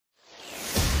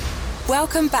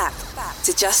Welcome back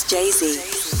to Just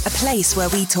Jay-Z, a place where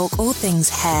we talk all things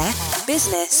hair,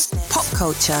 business, pop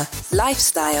culture,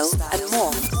 lifestyle, and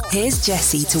more. Here's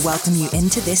Jessie to welcome you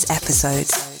into this episode.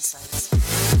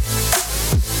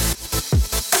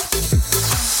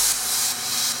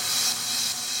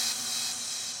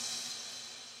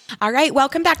 All right,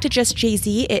 welcome back to Just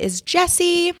Jay-Z. It is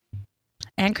Jessie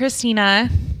and Christina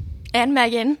and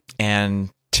Megan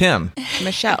and Tim.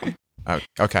 Michelle. Oh,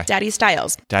 okay. Daddy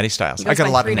Styles. Daddy Styles. I got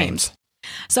a lot of names.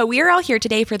 So we are all here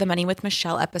today for the Money with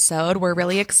Michelle episode. We're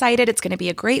really excited. It's going to be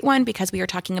a great one because we are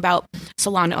talking about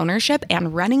salon ownership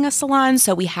and running a salon.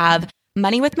 So we have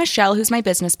Money with Michelle, who's my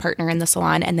business partner in the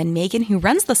salon, and then Megan, who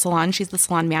runs the salon. She's the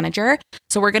salon manager.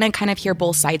 So we're going to kind of hear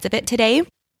both sides of it today.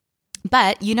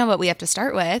 But you know what we have to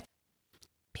start with?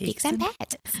 Peaks and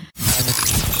pets.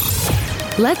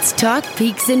 Let's talk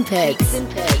peaks and pets.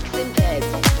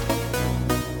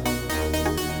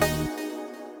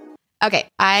 Okay,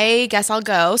 I guess I'll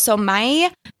go. So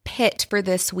my pit for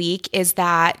this week is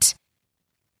that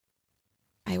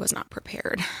I was not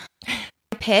prepared.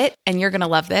 Pit, and you're going to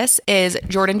love this, is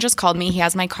Jordan just called me. He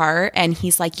has my car, and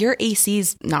he's like, your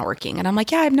AC's not working. And I'm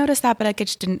like, yeah, I've noticed that, but I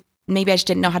just didn't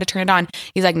know how to turn it on.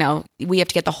 He's like, no, we have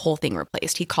to get the whole thing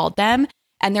replaced. He called them,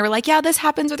 and they were like, yeah, this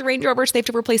happens with Range Rover, so they have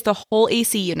to replace the whole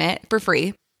AC unit for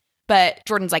free. But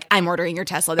Jordan's like, I'm ordering your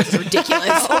Tesla. This is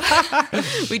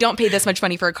ridiculous. We don't pay this much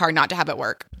money for a car not to have it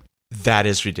work. That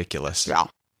is ridiculous. Yeah.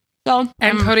 So,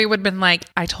 and Cody would have been like,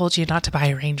 I told you not to buy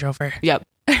a Range Rover. Yep.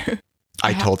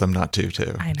 I told them not to,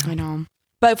 too. I know.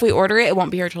 But if we order it, it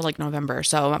won't be here till like November.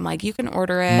 So I'm like, you can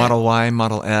order it. Model Y,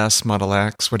 Model S, Model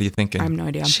X. What are you thinking? I have no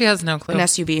idea. She has no clue. An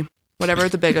SUV. Whatever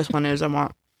the biggest one is I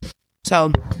want.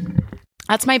 So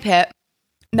that's my pit.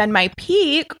 Then my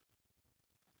peak.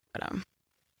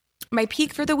 My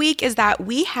peak for the week is that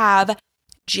we have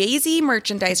Jay-Z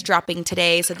merchandise dropping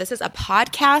today. So this is a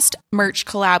podcast merch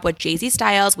collab with Jay-Z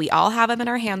Styles. We all have them in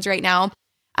our hands right now.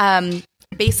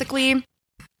 Basically,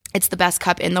 it's the best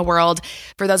cup in the world.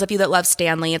 For those of you that love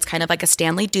Stanley, it's kind of like a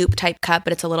Stanley dupe type cup,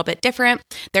 but it's a little bit different.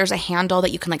 There's a handle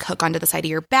that you can like hook onto the side of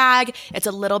your bag. It's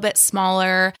a little bit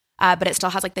smaller, but it still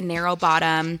has like the narrow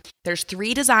bottom. There's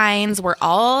 3 designs. We're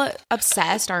all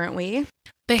obsessed, aren't we?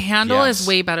 The handle is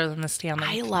way better than the Stanley.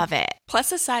 I love it. Plus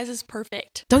the size is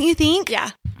perfect. Don't you think? Yeah.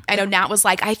 I know Nat was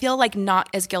like, I feel like not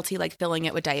as guilty like filling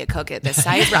it with Diet Coke at this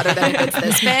size rather than if it's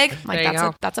this big.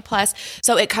 Like that's a plus.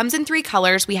 So it comes in 3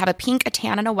 colors. We have a pink, a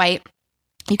tan, and a white.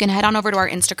 You can head on over to our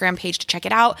Instagram page to check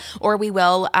it out, or we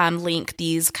will link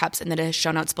these cups in the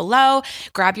show notes below.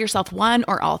 Grab yourself 1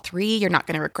 or all 3. You're not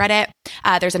going to regret it.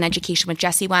 There's an Education with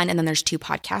Jessie one, and then there's 2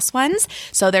 podcast ones.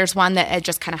 So there's one that it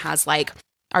just kind of has like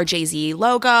our Jay-Z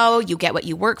logo, you get what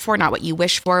you work for, not what you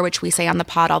wish for, which we say on the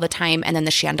pod all the time, and then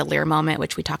the chandelier moment,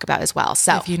 which we talk about as well.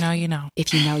 So if you know, you know.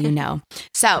 If you know, you know.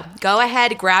 So go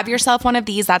ahead, grab yourself one of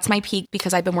these. That's my peak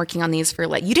because I've been working on these for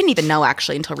like, you didn't even know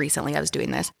actually until recently I was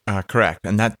doing this. Correct.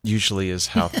 And that usually is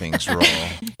how things roll.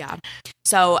 Yeah.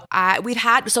 So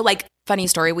funny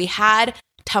story, we had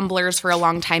tumblers for a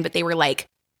long time, but they were like,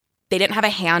 they didn't have a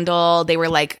handle. They were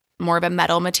like more of a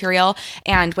metal material.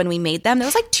 And when we made them, that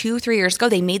was like 2-3 years ago,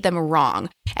 they made them wrong.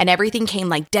 And everything came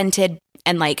like dented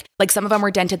and like some of them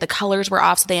were dented. The colors were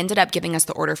off. So they ended up giving us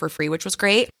the order for free, which was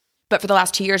great. But for the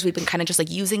last 2 years, we've been kind of just like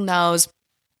using those.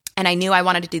 And I knew I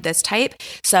wanted to do this type.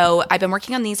 So I've been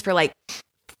working on these for like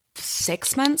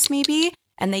 6 months maybe.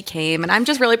 And they came and I'm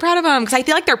just really proud of them because I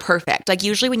feel like they're perfect. Like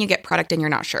usually when you get product and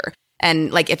you're not sure.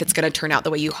 And like if it's going to turn out the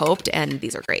way you hoped, and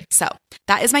these are great. So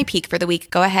that is my peak for the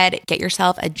week. Go ahead, get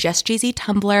yourself a Just Jay-Z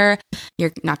tumbler.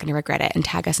 You're not going to regret it, and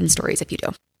tag us in stories if you do.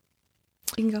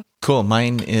 You can go. Cool.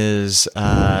 Mine is,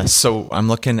 so I'm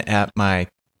looking at my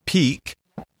peak,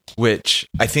 which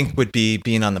I think would be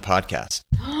being on the podcast.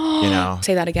 You know,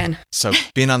 say that again. So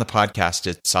being on the podcast,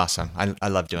 it's awesome. I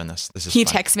love doing this. This is He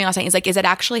fun. texts me last night. He's like, is it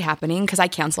actually happening? Because I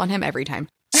cancel on him every time.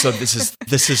 So this is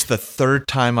the 3rd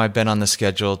time I've been on the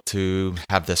schedule to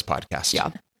have this podcast.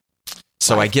 Yeah.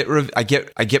 So I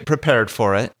get prepared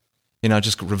for it. You know,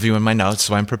 just reviewing my notes,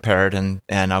 so I'm prepared. And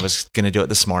I was going to do it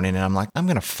this morning, and I'm like, I'm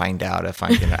going to find out if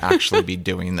I'm going to actually be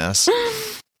doing this.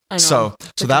 I know. So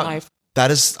that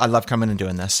is, I love coming and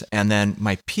doing this. And then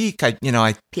my peak,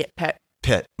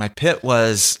 Pit. My pit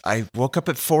was I woke up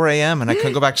at 4 a.m. and I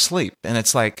couldn't go back to sleep. And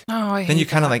it's like, then you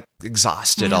kind of like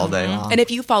exhausted all day long. And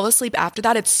if you fall asleep after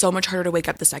that, it's so much harder to wake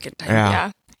up the second time.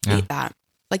 Yeah. Hate that.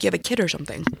 Like you have a kid or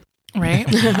something. Right?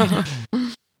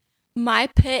 My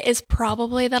pit is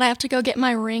probably that I have to go get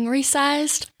my ring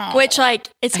resized, which like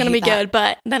it's going to be good,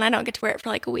 but then I don't get to wear it for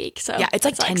like a week. So yeah, it's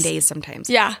like 10 days sometimes.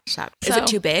 Yeah. Is it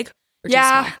too big?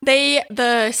 Yeah,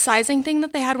 the sizing thing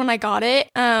that they had when I got it,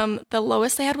 the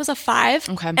lowest they had was a 5.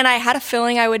 Okay. And I had a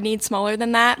feeling I would need smaller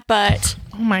than that, but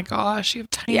Oh my gosh, you have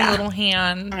tiny little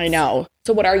hands. I know.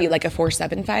 So what are you, like a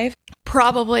 4.75?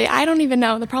 probably. I don't even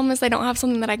know. The problem is they don't have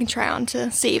something that I can try on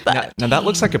to see. But Now that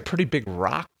looks like a pretty big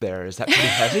rock there. Is that pretty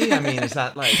heavy? I mean, is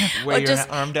that like weigh your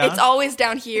arm down? It's always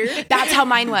down here. That's how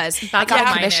mine was. I got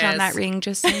how a commission mine on that is. ring,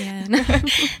 just saying.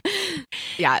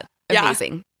 Yeah,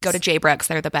 amazing. Go to J. Brooks.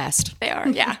 They're the best. They are,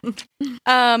 yeah.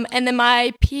 And then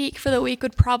my peak for the week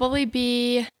would probably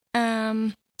be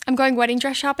I'm going wedding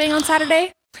dress shopping on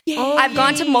Saturday. I've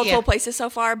gone to multiple places so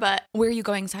far, but Where are you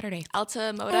going Saturday?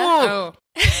 Alta Moda. Oh,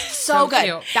 So good.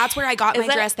 cute. That's where I got Is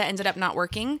my it? dress that ended up not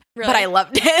working, Really? but I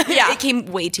loved it. Yeah. It came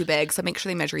way too big, so make sure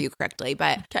they measure you correctly.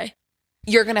 But Okay.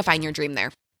 you're going to find your dream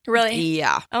there. Really?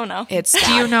 Yeah. Oh, no. It's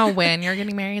do you know when you're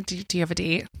getting married? Do you have a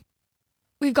date?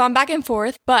 We've gone back and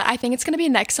forth, but I think it's going to be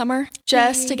next summer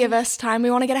just to give us time.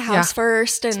 We want to get a house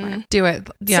first. And Do it.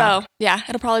 Yeah. so, yeah,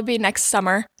 it'll probably be next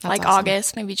summer, That's like awesome.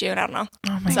 August, maybe June. I don't know.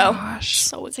 Oh my So- gosh.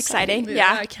 So it's exciting. I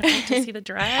Yeah. can't wait to see the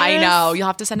dress. I know. You'll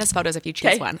have to send us photos if you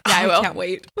choose Okay. one. Yeah, I will. can't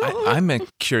wait. I'm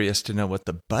curious to know what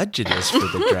the budget is for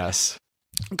the dress.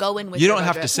 Go in with You your don't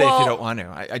have to budget. say if you Well, don't want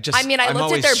to. I just. I mean, I I'm looked at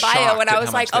always their bio shocked and at I how was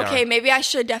much like, they okay, are. maybe I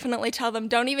should definitely tell them.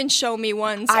 Don't even show me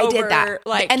ones. I over, did that.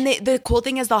 Like, and the cool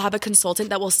thing is they'll have a consultant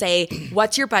that will say,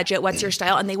 what's your budget? What's your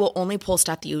style? And they will only pull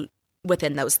stuff you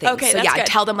within those things. Okay, so that's yeah, good.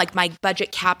 tell them like my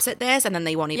budget caps at this, and then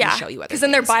they won't even yeah, show you other because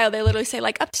in their things. bio they literally say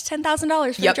like up to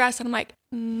 $10,000 for Yep. the dress, and I'm like,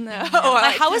 no.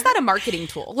 Like, how is that a marketing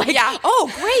tool? Like, Yeah.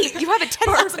 oh, great. You have a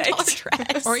 $10,000 Perfect.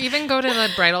 dress. Or even go to the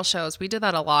bridal shows. We did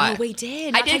that a lot. Oh, we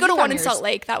did. I did go to one in Salt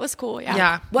Lake. That was cool. Yeah.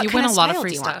 Yeah. What you kind win of a lot of style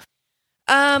free do you want? stuff.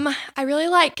 I really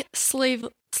like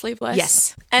sleeveless.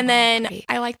 Yes. And then Great.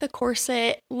 I like the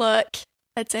corset look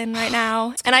that's in right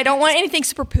now. And I don't want anything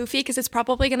super poofy because it's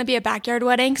probably going to be a backyard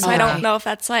wedding. So I Okay. don't know if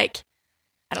that's like,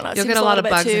 I don't know. it You'll seems get a lot of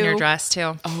little bit bugs in your too- dress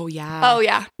too. Oh, yeah. Oh,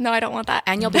 yeah. No, I don't want that.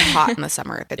 And you'll be hot in the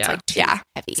summer if it's Yeah. like too Yeah,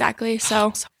 heavy. exactly. So So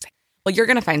excited. Well, you're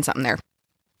going to find something there.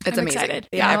 It's I'm amazing. excited.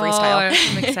 They have every style.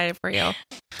 I'm excited for you.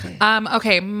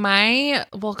 Okay,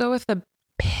 we'll go with the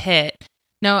pit.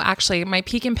 No, actually, my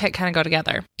peak and pit kind of go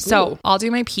together. So Ooh. I'll do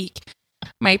my peak.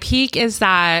 My peak is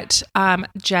that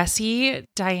Jesse,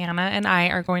 Diana, and I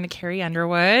are going to Carrie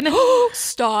Underwood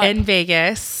stop. in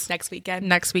Vegas Next weekend.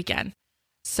 next weekend.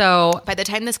 So By the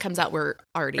time this comes out, we're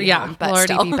already yeah, home, but we'll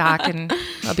already still. be back and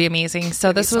it'll be amazing. So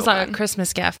It'll be this was so a fun.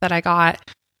 Christmas gift that I got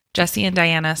Jesse and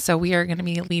Diana. So we are going to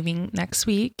be leaving next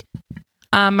week.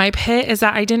 My pit is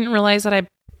that I didn't realize that I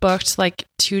booked like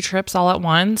 2 trips all at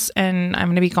once and I'm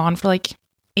going to be gone for like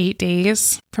 8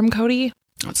 days from Cody.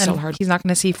 It's And so hard. he's not going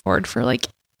to see Ford for like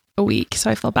a week. So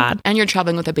I feel bad. And you're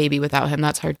traveling with a baby without him.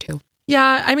 That's hard too.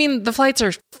 Yeah, I mean, the flights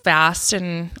are fast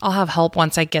and I'll have help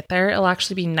once I get there. It'll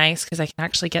actually be nice because I can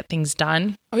actually get things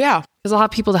done Oh, yeah. because I'll have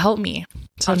people to help me.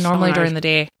 So That's so normally nice. during the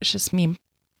day, it's just me.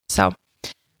 So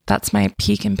that's my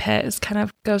peak and pit is kind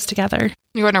of goes together.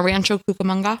 You're on a Rancho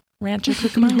Cucamonga. Rancho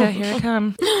Cucamonga, here I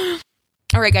come.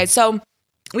 All right, guys. So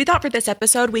we thought for this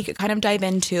episode, we could kind of dive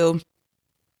into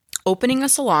opening a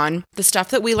salon, the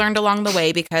stuff that we learned along the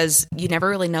way, because you never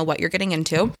really know what you're getting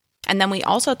into. And then we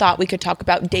also thought we could talk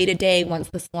about day to day once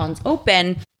the salon's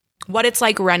open, what it's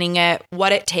like running it,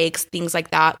 what it takes, things like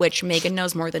that, which Megan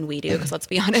knows more than we do. Because let's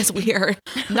be honest, we are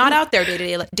not out there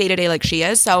day to day like she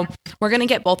is. So we're going to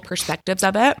get both perspectives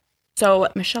of it. So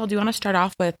Michelle, do you want to start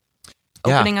off with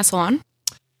Yeah. opening a salon?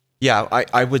 Yeah,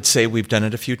 I would say we've done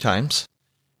it a few times,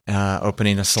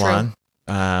 opening a salon.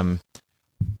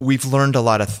 We've learned a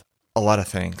lot of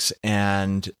things,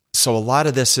 and so a lot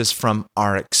of this is from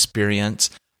our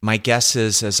experience. My guess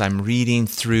is, as I'm reading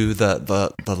through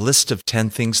the list of 10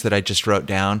 things that I just wrote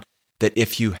down, that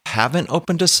if you haven't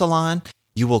opened a salon,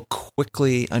 you will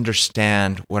quickly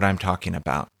understand what I'm talking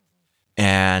about.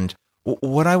 And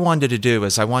what I wanted to do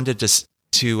is I wanted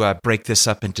to break this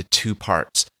up into 2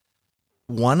 parts.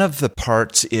 One of the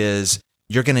parts is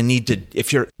you're going to need to,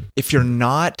 if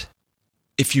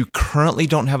you currently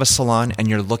don't have a salon and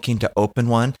you're looking to open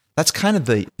one, that's kind of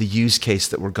the use case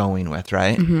that we're going with,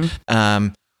 right?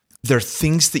 There are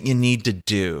things that you need to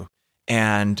do.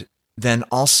 And then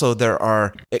also there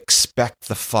are expect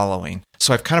the following.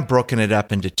 So I've kind of broken it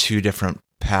up into 2 different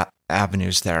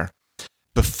avenues there.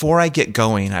 Before I get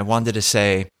going, I wanted to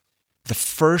say the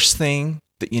first thing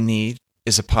that you need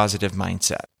is a positive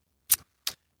mindset.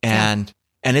 And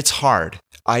it's hard.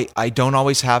 I don't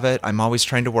always have it. I'm always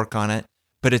trying to work on it,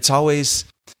 but it's always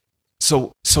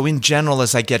so in general,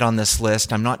 as I get on this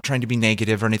list, I'm not trying to be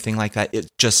negative or anything like that. It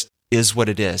just is what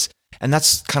it is. And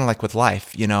that's kind of like with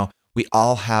life, you know, We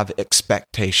all have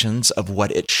expectations of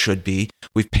what it should be.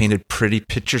 We've painted pretty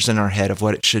pictures in our head of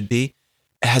what it should be.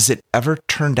 Has it ever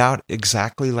turned out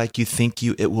exactly like you think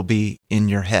it will be in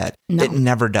your head? No. It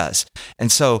never does.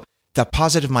 And so the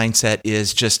positive mindset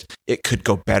is just, it could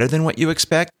go better than what you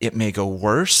expect. It may go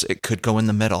worse. It could go in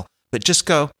the middle, but just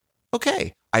go,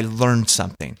 okay, I learned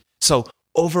something. So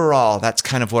overall, that's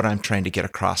kind of what I'm trying to get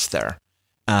across there.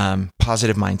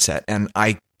 Positive mindset. And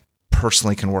I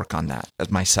personally can work on that as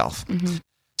myself. Mm-hmm.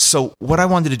 So what I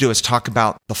wanted to do is talk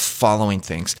about the following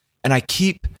things. And I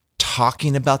keep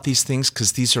talking about these things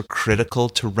because these are critical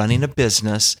to running a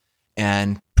business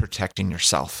and protecting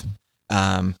yourself.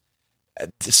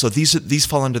 So these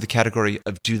fall under the category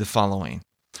of do the following.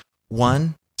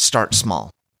 1, start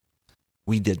small.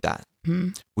 We did that.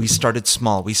 Mm-hmm. We started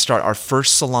small. Our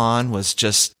first salon was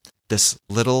just this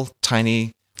little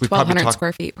tiny, 1,200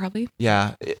 square feet, probably.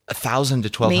 Yeah, 1,000 to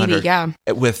 1,200. Maybe, yeah.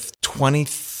 With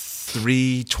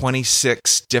 23,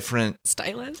 26 different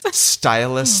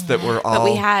stylists that were all. But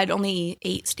we had only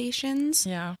 8 stations.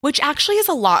 Yeah. Which actually is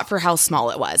a lot for how small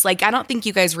it was. Like, I don't think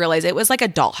you guys realize it was like a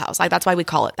dollhouse. Like, that's why we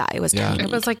call it that. It was tiny. It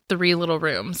was like 3 little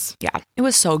rooms. Yeah. It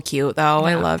was so cute, though.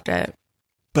 Yeah. I loved it.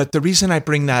 But the reason I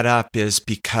bring that up is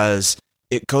because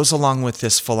it goes along with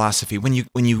this philosophy. When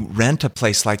you rent a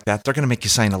place like that, they're going to make you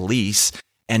sign a lease.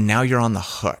 And now you're on the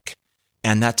hook,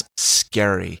 and that's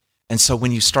scary. And so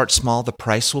when you start small, the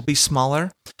price will be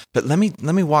smaller. But let me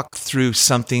walk through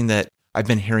something that I've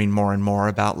been hearing more and more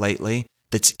about lately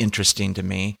that's interesting to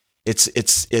me. It's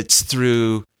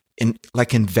through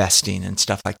like investing and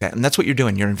stuff like that. And that's what you're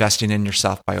doing. You're investing in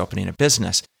yourself by opening a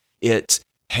business. It's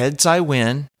heads I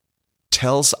win,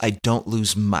 tails I don't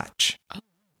lose much.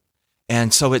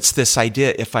 And so it's this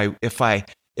idea, if I'm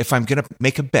going to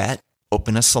make a bet,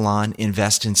 open a salon,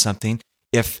 invest in something.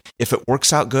 If it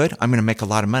works out good, I'm going to make a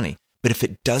lot of money. But if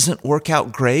it doesn't work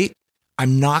out great,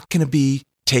 I'm not going to be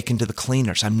taken to the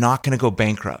cleaners. I'm not going to go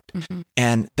bankrupt. Mm-hmm.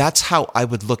 And that's how I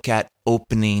would look at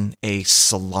opening a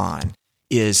salon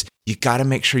is you got to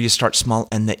make sure you start small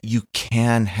and that you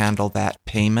can handle that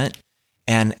payment.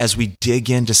 And as we dig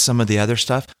into some of the other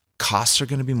stuff, costs are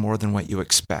going to be more than what you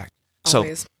expect.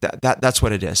 Always. So that's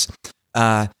what it is.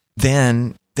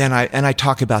 Then I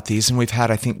talk about these, and we've had,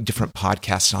 I think, different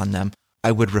podcasts on them.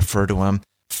 I would refer to them.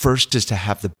 First is to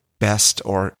have the best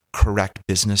or correct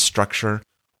business structure.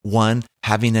 1,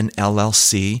 having an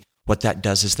LLC. What that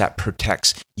does is that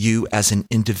protects you as an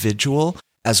individual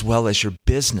as well as your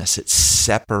business. It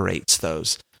separates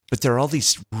those. But there are all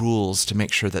these rules to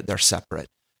make sure that they're separate.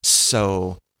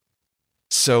 So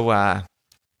there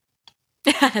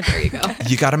you go.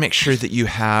 You got to make sure that you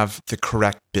have the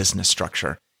correct business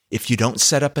structure. If you don't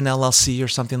set up an LLC or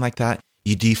something like that,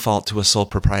 you default to a sole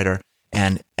proprietor,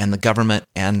 and the government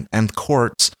and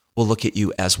courts will look at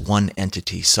you as one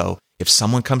entity. So if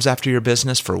someone comes after your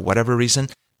business for whatever reason,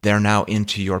 they're now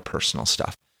into your personal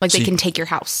stuff. Like they can take your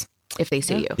house if they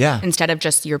sue you. Yeah. Instead of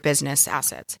just your business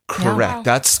assets. Correct. Wow.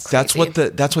 That's what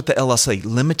the LLC,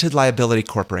 Limited Liability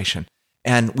Corporation.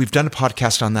 And we've done a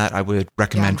podcast on that. I would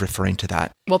recommend referring to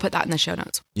that. We'll put that in the show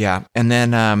notes. Yeah. And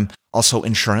then also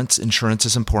insurance. Insurance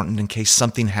is important in case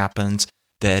something happens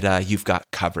that you've got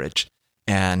coverage.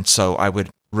 And so I would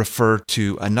refer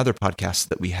to another podcast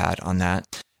that we had on that.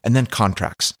 And then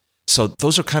contracts. So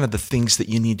those are kind of the things that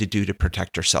you need to do to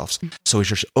protect yourselves. Mm-hmm. So as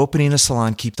you're opening a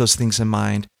salon, keep those things in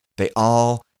mind. They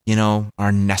all,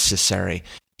 are necessary,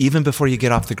 even before you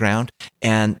get off the ground.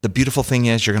 And the beautiful thing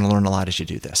is you're going to learn a lot as you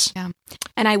do this. Yeah.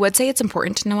 And I would say it's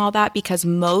important to know all that because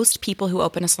most people who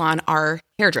open a salon are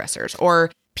hairdressers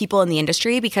or people in the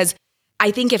industry, because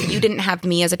I think if you didn't have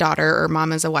me as a daughter or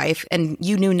mom as a wife and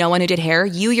you knew no one who did hair,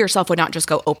 you yourself would not just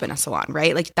go open a salon,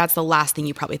 right? Like that's the last thing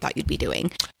you probably thought you'd be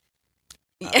doing.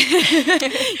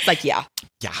 It's like, yeah.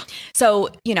 So,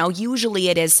 usually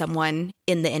it is someone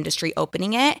in the industry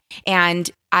opening it. And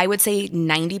I would say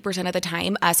 90% of the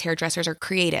time, us hairdressers are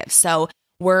creative. So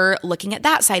we're looking at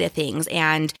that side of things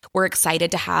and we're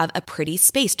excited to have a pretty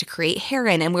space to create hair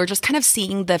in. And we're just kind of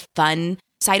seeing the fun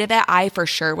side of it. I for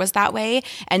sure was that way.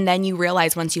 And then you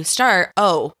realize once you start,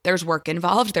 there's work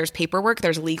involved, there's paperwork,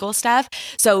 there's legal stuff.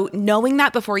 So knowing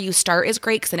that before you start is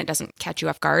great because then it doesn't catch you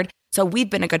off guard. So we've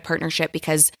been a good partnership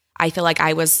because I feel like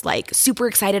I was like super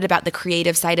excited about the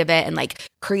creative side of it and like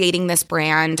creating this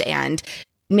brand and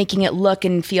making it look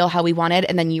and feel how we wanted.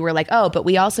 And then you were like, but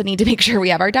we also need to make sure we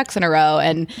have our ducks in a row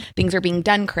and things are being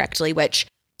done correctly, which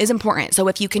is important. So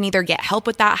if you can either get help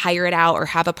with that, hire it out, or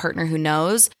have a partner who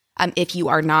knows, if you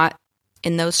are not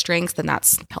in those strengths, then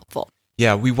that's helpful.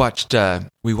 Yeah, we watched a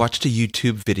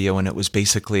YouTube video and it was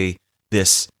basically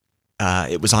this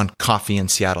it was on Coffee in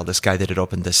Seattle, this guy that had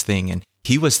opened this thing, and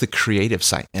he was the creative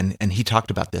side, and he talked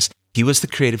about this. He was the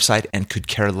creative side and could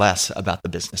care less about the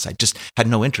business side, just had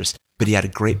no interest. But he had a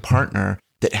great partner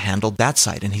that handled that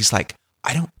side, and he's like,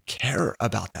 I don't care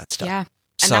about that stuff. Yeah,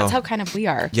 and that's how kind of we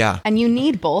are. Yeah. And you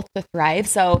need both to thrive.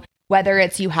 So whether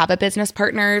it's you have a business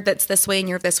partner that's this way and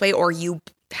you're this way, or you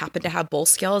happen to have both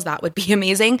skills, that would be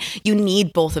amazing. You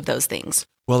need both of those things.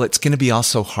 Well, it's going to be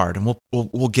also hard, and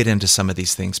we'll get into some of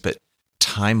these things, but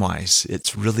time-wise,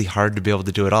 it's really hard to be able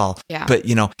to do it all. Yeah. But,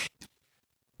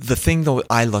 the thing though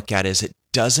I look at is it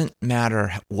doesn't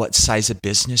matter what size of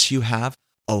business you have.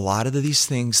 A lot of these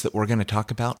things that we're going to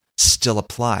talk about still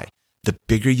apply. The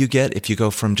bigger you get, if you go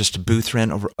from just a booth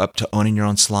rent up to owning your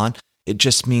own salon, it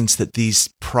just means that these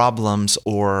problems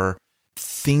or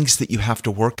things that you have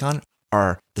to work on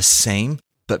are the same,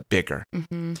 but bigger.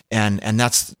 Mm-hmm. And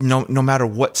that's no matter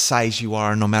what size you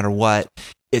are, no matter what,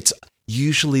 it's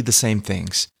usually the same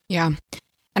things. Yeah.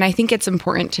 And I think it's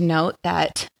important to note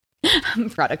that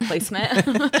product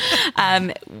placement,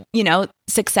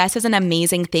 success is an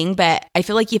amazing thing, but I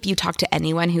feel like if you talk to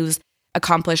anyone who's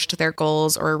accomplished their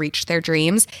goals or reached their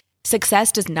dreams,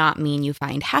 success does not mean you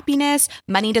find happiness.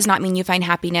 Money does not mean you find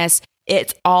happiness.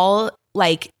 It's all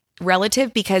like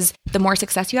relative, because the more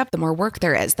success you have, the more work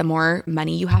there is, the more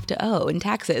money you have to owe in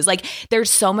taxes. Like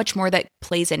there's so much more that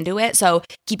plays into it. So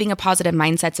keeping a positive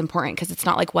mindset's important, because it's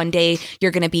not like one day you're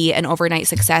going to be an overnight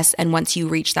success, and once you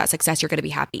reach that success, you're going to be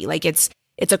happy. Like it's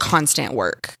a constant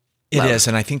work. It is.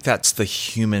 And I think that's the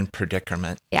human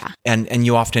predicament. Yeah. And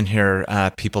you often hear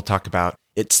people talk about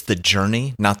it's the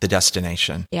journey, not the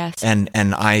destination. Yes. And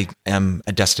I am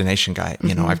a destination guy.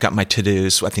 Mm-hmm. I've got my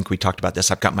to-dos. I think we talked about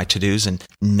this. I've got my to-dos, and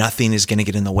nothing is going to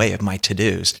get in the way of my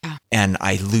to-dos. Yeah. And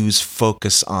I lose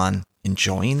focus on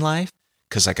enjoying life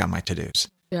because I got my to-dos.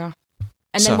 Yeah.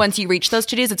 And then once you reach those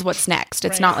to-dos, it's what's next.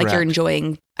 It's not like you're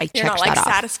enjoying, I checked that off. You're not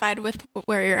like satisfied with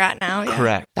where you're at now. Yeah.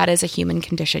 Correct. That is a human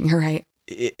condition. You're right.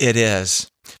 It is.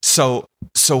 So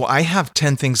I have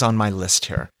 10 things on my list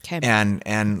here. Okay.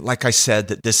 And like I said,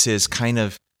 that this is kind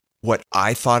of what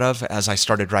I thought of as I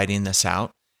started writing this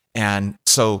out. And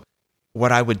so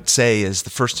what I would say is the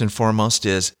first and foremost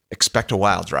is expect a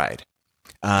wild ride.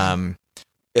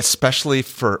 Especially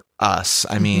for us.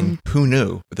 I mean, who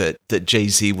knew that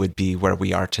Jay-Z would be where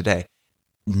we are today?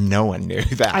 No one knew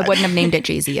that. I wouldn't have named it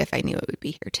Jay-Z if I knew it would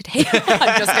be here today.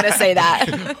 I'm just going to say that.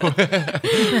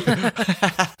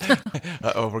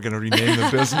 We're going to rename the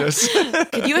business.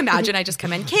 Could you imagine I just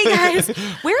come in, okay guys,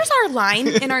 where's our line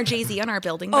in our Jay-Z on our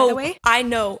building, by the way? I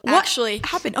know. What actually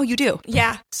happened? Oh, you do?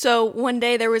 Yeah. So one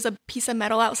day there was a piece of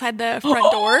metal outside the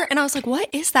front door, and I was like, what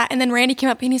is that? And then Randy came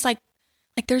up and he's like,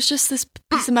 there's just this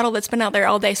piece of metal that's been out there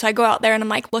all day. So I go out there and I'm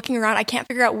like looking around. I can't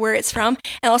figure out where it's from.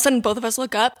 And all of a sudden both of us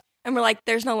look up. And we're like,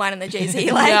 there's no line in the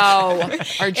Jay-Z. Like, no,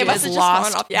 our J must has have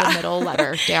lost just fallen off. the middle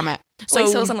letter. Damn it. So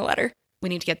Lace on the letter. We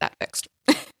need to get that fixed.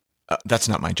 That's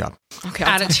not my job. Okay,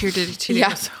 add it to your to-dos.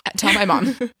 Yeah, tell my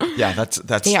mom. Yeah, that's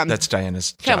Diana's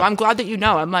job. Okay, well, I'm glad that you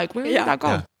know. I'm like, where did that go?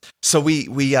 Yeah. So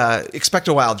we expect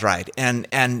a wild ride,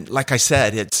 and like I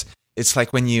said, it's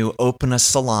like when you open a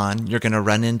salon, you're going to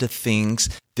run into things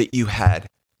that you had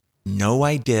no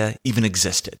idea even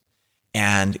existed,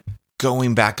 and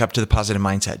going back up to the positive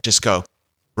mindset, just go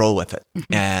roll with it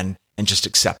and just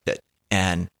accept it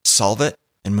and solve it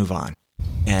and move on,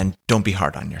 and don't be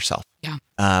hard on yourself. Yeah.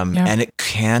 And it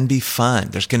can be fun.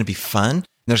 There's going to be fun. And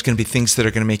there's going to be things that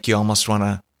are going to make you almost want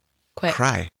to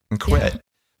cry and quit,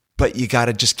 but you got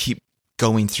to just keep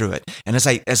going through it. And as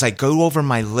I go over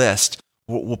my list,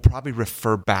 we'll probably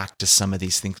refer back to some of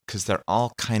these things because they're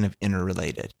all kind of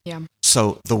interrelated. Yeah.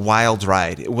 So the wild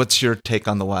ride, what's your take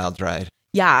on the wild ride?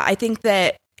 Yeah, I think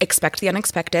that expect the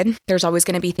unexpected. There's always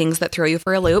going to be things that throw you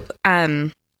for a loop,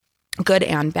 good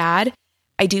and bad.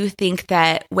 I do think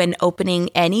that when opening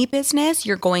any business,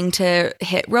 you're going to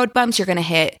hit road bumps, you're going to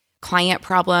hit client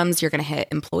problems, you're going to hit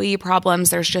employee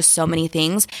problems. There's just so many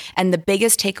things. And the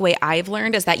biggest takeaway I've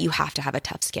learned is that you have to have a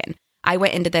tough skin. I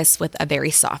went into this with a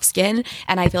very soft skin,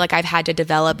 and I feel like I've had to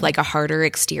develop like a harder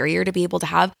exterior to be able to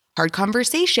have hard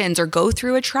conversations or go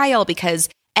through a trial, because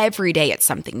every day it's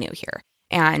something new here.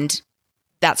 And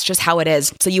that's just how it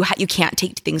is. So you can't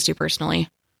take things too personally.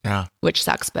 Yeah. Which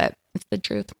sucks, but it's the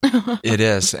truth. It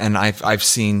is. And I've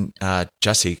seen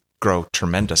Jesse grow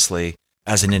tremendously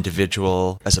as an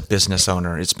individual, as a business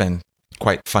owner. It's been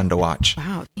quite fun to watch.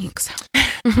 Wow, thanks.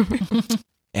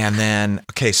 And then,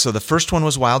 okay, so the first one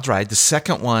was wild ride. The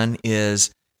second one is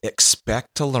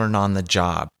expect to learn on the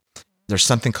job. There's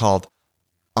something called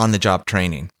on the job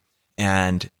training.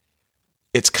 And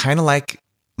it's kind of like,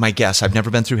 my guess, I've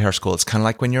never been through hair school. It's kind of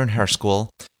like when you're in hair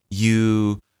school,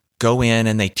 you go in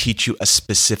and they teach you a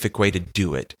specific way to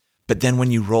do it. But then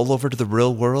when you roll over to the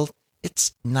real world,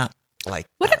 it's not like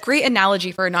what a great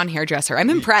analogy for a non-hairdresser. I'm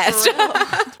impressed.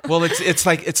 Well, it's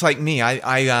like me.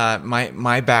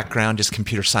 My background is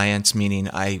computer science, meaning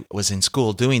I was in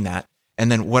school doing that.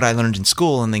 And then what I learned in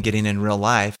school and then getting in real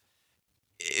life,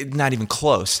 not even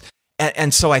close.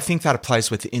 And so I think that applies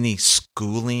with any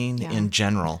schooling in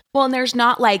general. Well, and there's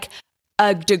not like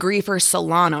a degree for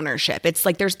salon ownership. It's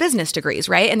like there's business degrees,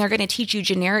 right? And they're going to teach you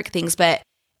generic things, but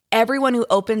everyone who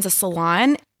opens a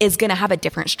salon is going to have a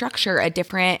different structure, a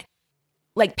different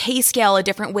like pay scale, a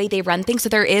different way they run things. So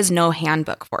there is no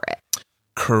handbook for it.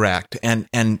 Correct.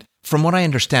 And from what I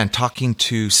understand, talking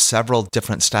to several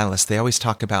different stylists, they always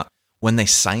talk about when they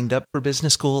signed up for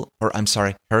business school, or I'm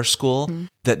sorry, hair school,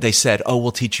 that they said, oh,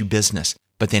 we'll teach you business,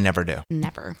 but they never do.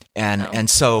 Never. And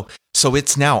so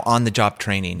it's now on the job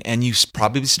training, and you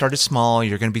probably started small.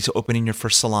 You're going to be opening your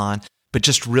first salon, but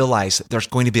just realize that there's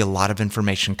going to be a lot of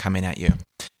information coming at you.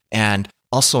 And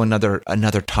also another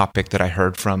topic that I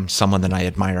heard from someone that I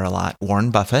admire a lot, Warren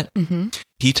Buffett.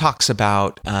 He talks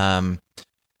about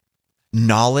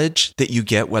knowledge that you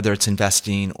get, whether it's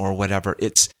investing or whatever.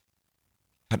 It's,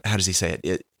 how does he say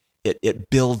it? It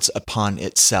builds upon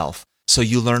itself. So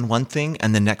you learn one thing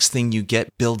and the next thing you get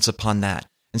builds upon that.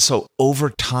 And so over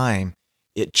time,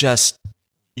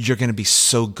 you're going to be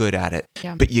so good at it.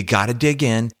 Yeah. But you got to dig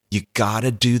in. You got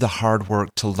to do the hard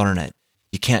work to learn it.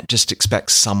 You can't just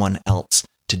expect someone else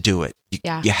to do it.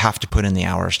 You have to put in the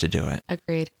hours to do it.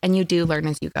 Agreed. And you do learn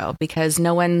as you go because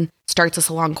no one starts a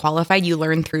salon qualified. You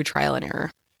learn through trial and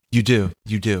error. You do.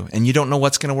 And you don't know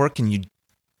what's going to work.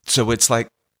 So it's like,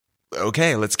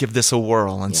 okay, let's give this a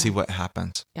whirl and see what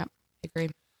happens. Yep.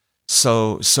 Agreed.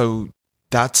 So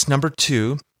that's number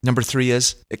 2. Number 3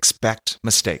 is expect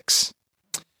mistakes.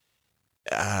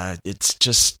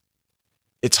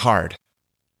 It's hard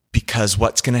because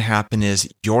what's going to happen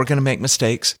is you're going to make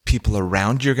mistakes. People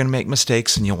around you are going to make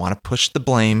mistakes and you'll want to push the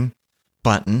blame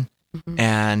button.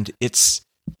 And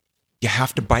you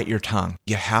have to bite your tongue.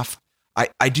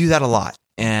 I do that a lot.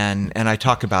 And I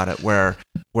talk about it where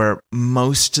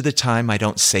most of the time I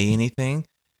don't say anything.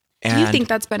 Do you think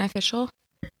that's beneficial?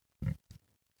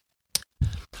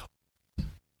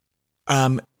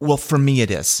 Well, for me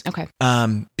it is. Okay.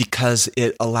 Because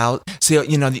it allows,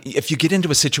 if you get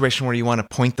into a situation where you want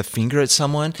to point the finger at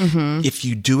someone, if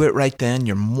you do it right then,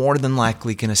 you're more than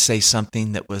likely going to say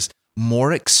something that was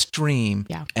more extreme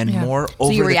and more over the top.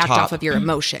 So you react off of your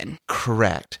emotion.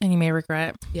 Correct. And you may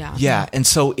regret. Yeah. And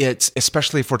so it's,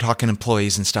 especially if we're talking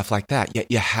employees and stuff like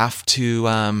that, you have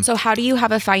to. So how do you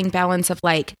have a fine balance of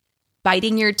like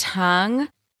biting your tongue,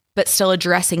 but still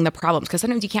addressing the problems? Because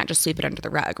sometimes you can't just sweep it under the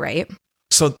rug, right?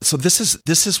 So this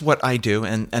is what I do,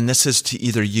 and this is to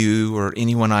either you or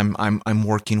anyone I'm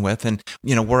working with, and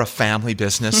we're a family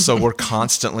business, so we're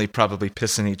constantly probably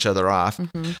pissing each other off.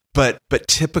 But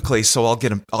typically, so I'll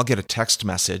get a text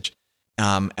message,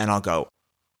 and I'll go,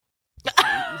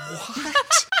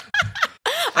 what?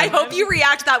 I hope you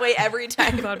react that way every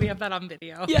time. I'm glad we have that on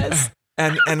video. Yes.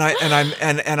 And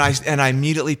I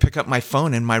immediately pick up my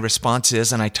phone, and my response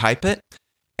is, and I type it.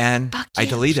 And I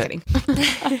delete it.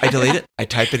 I delete it. I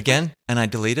type it again and I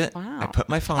delete it. Wow. I put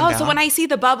my phone down. Oh, so when I see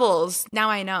the bubbles,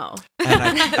 now I know.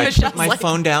 And I put my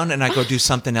phone down and I go do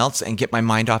something else and get my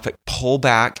mind off it, pull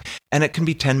back. And it can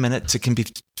be 10 minutes. It can be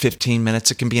 15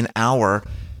 minutes. It can be an hour.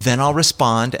 Then I'll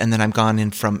respond. And then I'm gone in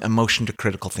from emotion to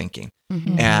critical thinking.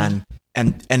 And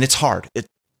it's hard.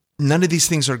 None of these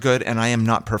things are good, and I am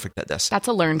not perfect at this. That's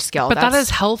a learned skill. But that is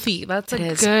healthy. That's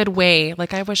a good way.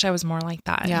 Like, I wish I was more like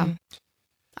that. Yeah.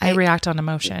 I react on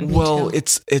emotion. Well,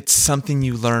 it's something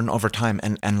you learn over time.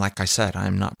 And like I said,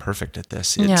 I'm not perfect at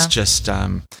this. It's just,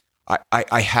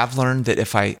 I have learned that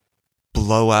if I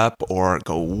blow up or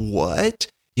go, what?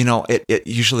 It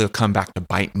usually will come back to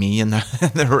bite me in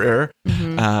the rear.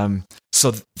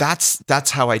 So that's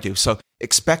how I do. So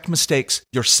expect mistakes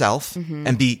yourself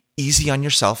and be easy on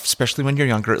yourself, especially when you're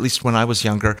younger. At least when I was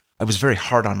younger, I was very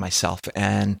hard on myself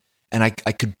and I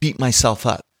could beat myself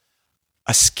up.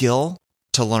 A skill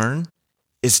to learn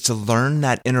is to learn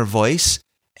that inner voice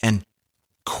and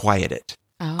quiet it.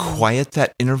 Quiet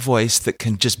that inner voice that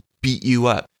can just beat you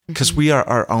up because we are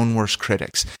our own worst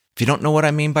critics. If you don't know what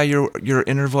I mean by your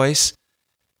inner voice,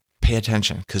 pay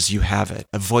attention because you have it.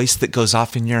 A voice that goes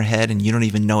off in your head and you don't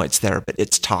even know it's there, but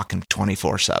it's talking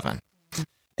 24/7.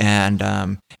 And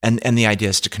the idea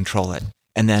is to control it.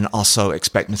 And then also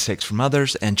expect mistakes from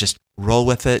others and just roll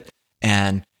with it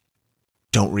and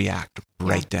don't react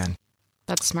right then.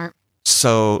 That's smart.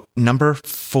 So number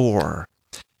 4,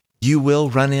 you will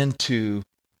run into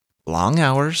long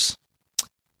hours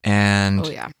and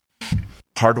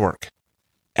hard work.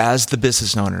 As the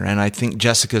business owner, and I think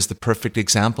Jessica is the perfect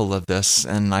example of this,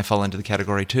 and I fall into the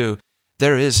category too,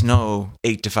 there is no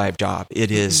 8 to 5 job.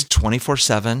 It is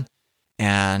 24/7,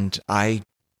 and I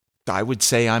would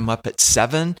say I'm up at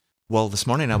 7. Well, this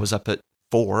morning I was up at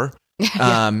 4,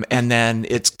 and then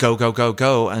it's go, go, go,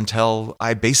 go until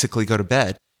I basically go to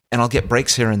bed, and I'll get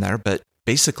breaks here and there, but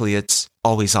basically it's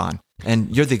always on.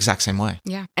 And you're the exact same way.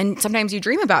 Yeah. And sometimes you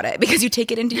dream about it because you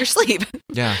take it into your sleep.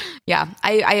 Yeah. Yeah,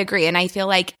 I agree. And I feel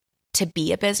like to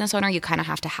be a business owner, you kind of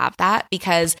have to have that,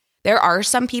 because there are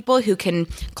some people who can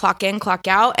clock in, clock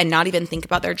out, and not even think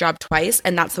about their job twice.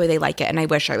 And that's the way they like it. And I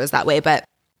wish I was that way. But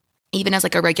even as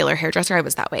like a regular hairdresser, I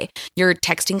was that way. You're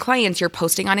texting clients, you're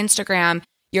posting on Instagram,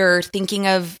 you're thinking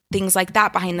of things like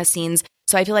that behind the scenes.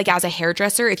 So I feel like as a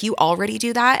hairdresser, if you already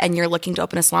do that and you're looking to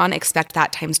open a salon, expect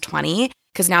that times 20.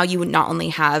 Because now you would not only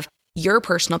have your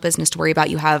personal business to worry about,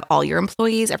 you have all your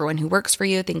employees, everyone who works for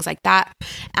you, things like that.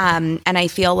 And I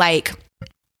feel like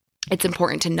it's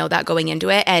important to know that going into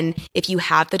it. And if you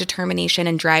have the determination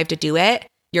and drive to do it,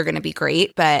 you're going to be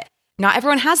great. But not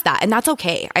everyone has that. And that's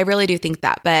okay. I really do think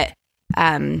that. But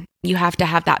you have to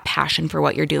have that passion for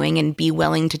what you're doing and be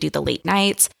willing to do the late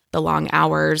nights, the long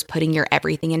hours, putting your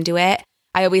everything into it.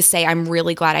 I always say I'm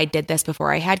really glad I did this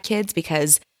before I had kids,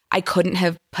 because I couldn't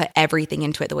have put everything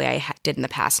into it the way I did in the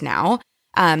past now.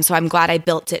 So I'm glad I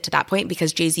built it to that point,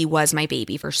 because Jay-Z was my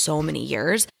baby for so many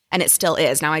years, and it still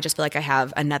is. Now I just feel like I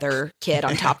have another kid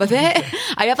on top of it.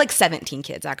 I have like 17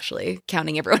 kids, actually,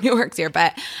 counting everyone who works here.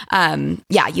 But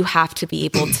yeah, you have to be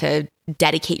able to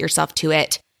dedicate yourself to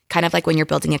it. Kind of like when you're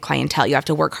building a clientele, you have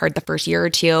to work hard the first year or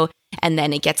two, and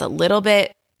then it gets a little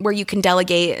bit where you can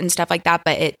delegate and stuff like that.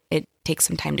 But it takes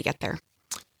some time to get there.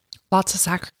 Lots of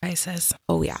sacrifices.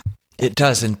 Oh yeah, it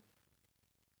does, and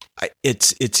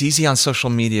it's easy on social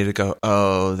media to go,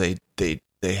 oh, they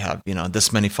have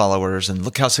this many followers and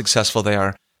look how successful they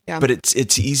are. Yeah. But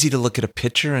it's easy to look at a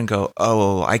picture and go,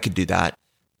 oh, I could do that,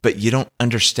 but you don't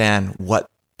understand what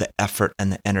the effort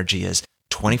and the energy is.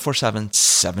 24/7,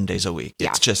 7 days a week. Yeah.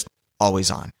 It's just always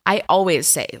on. I always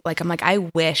say, I'm like, I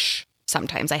wish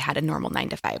sometimes I had a normal 9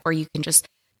 to 5 where you can just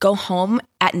go home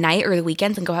at night or the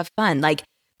weekends and go have fun. Like,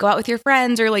 go out with your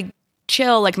friends or like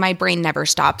chill. Like, my brain never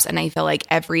stops. And I feel like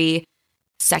every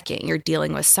second you're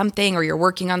dealing with something or you're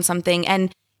working on something.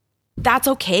 And that's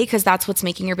okay, because that's what's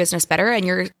making your business better. And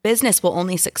your business will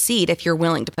only succeed if you're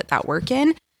willing to put that work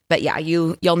in. But yeah,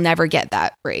 you'll never get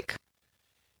that break.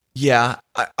 Yeah.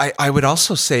 I would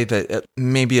also say that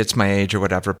maybe it's my age or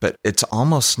whatever, but it's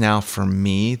almost now for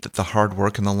me that the hard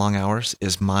work and the long hours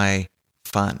is my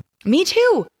fun. Me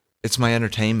too. It's my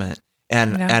entertainment.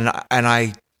 And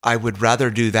I would rather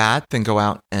do that than go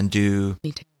out and do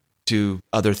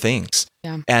other things.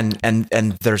 Yeah.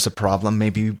 And there's a problem.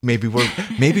 Maybe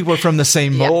we're from the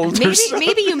same mold.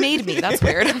 Maybe you made me. That's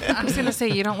weird. I was gonna say,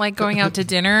 you don't like going out to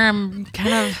dinner. I'm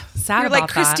kind of sad You're about like,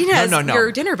 Christina that. is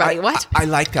your dinner buddy. What? I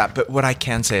like that, but what I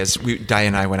can say is, Di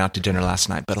and I went out to dinner last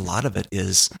night, but a lot of it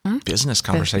is business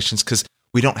conversations, because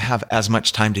we don't have as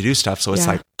much time to do stuff. So it's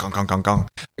like gong, gong, gong, gong.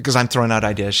 Because I'm throwing out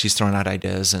ideas, she's throwing out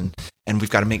ideas, and we've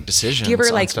got to make decisions. Do you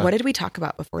ever like, what did we talk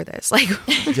about before this? Like,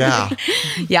 yeah.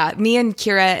 Yeah. Me and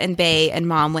Kira and Bae and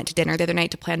Mom went to dinner the other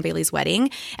night to plan Bailey's wedding.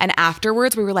 And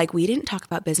afterwards we were like, we didn't talk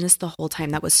about business the whole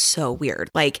time. That was so weird.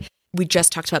 Like, we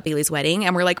just talked about Bailey's wedding,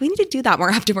 and we're like, we need to do that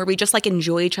more often, where we just like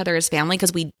enjoy each other as family,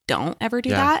 because we don't ever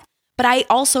do that. But I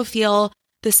also feel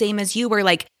the same as you, where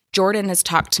like Jordan has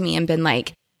talked to me and been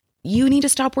like, you need to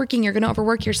stop working. You're going to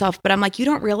overwork yourself. But I'm like, you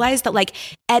don't realize that like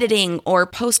editing or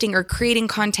posting or creating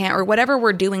content or whatever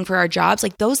we're doing for our jobs,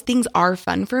 like those things are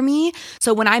fun for me.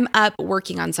 So when I'm up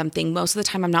working on something, most of the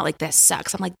time I'm not like, this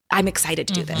sucks. I'm like, I'm excited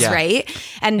to do this. Yeah.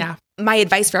 Right. And my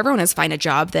advice for everyone is find a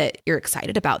job that you're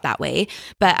excited about that way.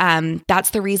 But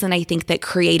that's the reason I think that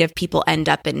creative people end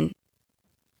up in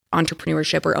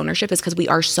entrepreneurship or ownership, is because we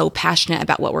are so passionate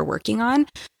about what we're working on.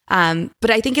 But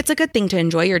I think it's a good thing to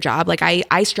enjoy your job. Like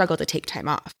I struggle to take time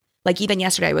off. Like even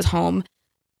yesterday I was home,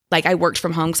 like I worked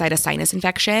from home because I had a sinus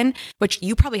infection, which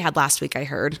you probably had last week, I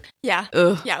heard. Yeah.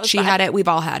 Ugh, yeah. She had it. We've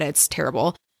all had it. It's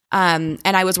terrible. And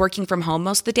I was working from home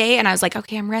most of the day, and I was like,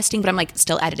 okay, I'm resting, but I'm like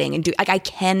still editing and I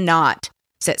cannot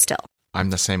sit still. I'm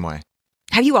the same way.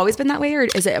 Have you always been that way, or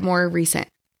is it more recent?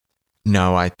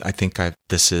 No, I think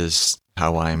this is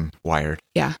how I'm wired.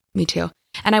 Yeah, me too.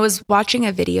 And I was watching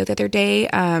a video the other day.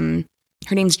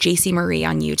 Her name's JC Marie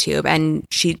on YouTube. And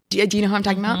do you know who I'm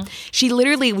talking about? She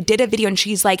literally did a video and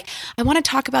she's like, I want to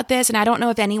talk about this. And I don't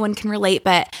know if anyone can relate,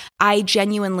 but I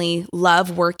genuinely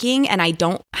love working and I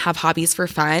don't have hobbies for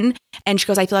fun. And she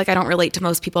goes, I feel like I don't relate to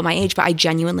most people my age, but I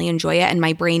genuinely enjoy it. And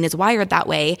my brain is wired that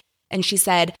way. And she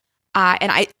said,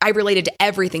 And I related to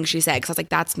everything she said because I was like,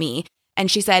 that's me. And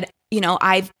she said,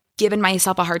 I've given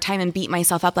myself a hard time and beat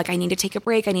myself up. Like, I need to take a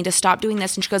break. I need to stop doing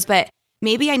this. And she goes, but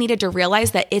maybe I needed to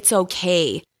realize that it's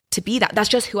okay to be that. That's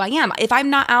just who I am. If I'm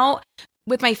not out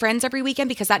with my friends every weekend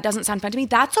because that doesn't sound fun to me,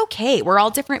 that's okay. We're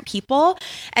all different people.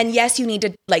 And yes, you need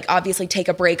to like obviously take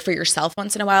a break for yourself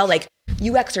once in a while. Like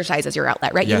you exercise as your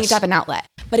outlet, right? Yes. You need to have an outlet.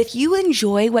 But if you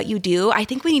enjoy what you do, I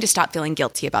think we need to stop feeling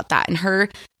guilty about that. And her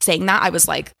saying that, I was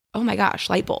like, oh my gosh,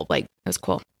 light bulb. Like it was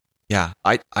cool. Yeah,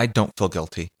 I don't feel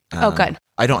guilty. Oh, good.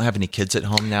 I don't have any kids at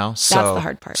home now. So that's the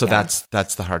hard part. So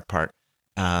that's the hard part.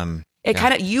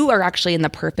 Kind of, you are actually in the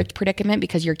perfect predicament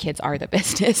because your kids are the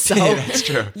business. So yeah, that's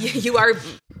true. You are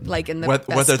like in the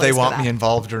whether they want me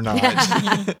involved or not.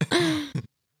 Yeah.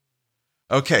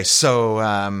 Okay,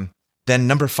 so then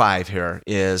number 5 here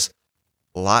is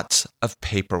lots of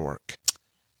paperwork.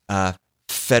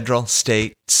 Federal,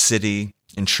 state, city,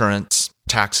 insurance,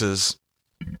 taxes,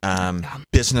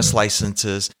 business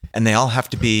licenses, and they all have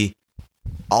to be.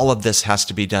 All of this has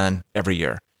to be done every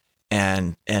year.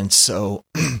 And so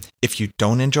if you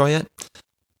don't enjoy it,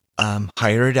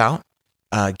 hire it out,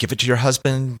 give it to your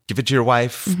husband, give it to your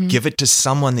wife, give it to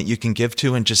someone that you can give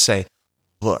to and just say,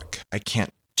 look, I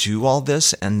can't do all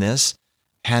this and this,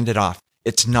 hand it off.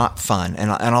 It's not fun. And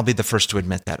I'll be the first to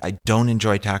admit that. I don't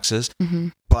enjoy taxes,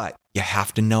 but you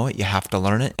have to know it, you have to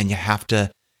learn it, and you have to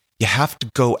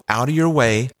go out of your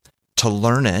way to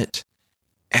learn it,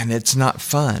 and it's not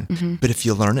fun. But if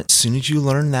you learn it, as soon as you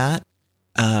learn that,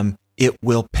 it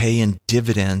will pay in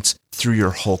dividends through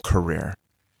your whole career,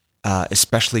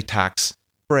 especially tax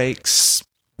breaks,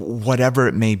 whatever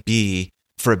it may be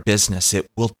for a business. It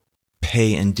will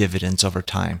pay in dividends over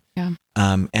time. Yeah.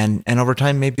 And over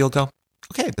time, maybe you'll go,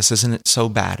 okay, this isn't so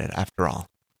bad after all.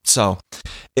 So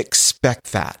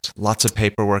expect that. Lots of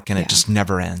paperwork, and it just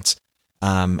never ends.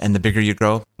 And the bigger you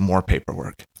grow, more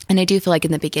paperwork. And I do feel like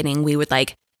in the beginning, we would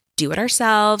like do it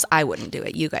ourselves. I wouldn't do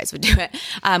it. You guys would do it.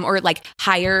 Or like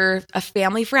hire a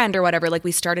family friend or whatever. Like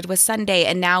we started with Sunday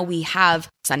and now we have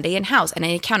Sunday in-house and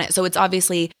an accountant. So it's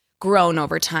obviously grown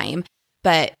over time,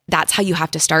 but that's how you have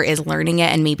to start, is learning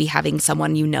it and maybe having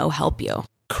someone help you.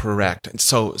 Correct.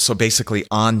 So basically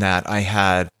on that, I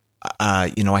had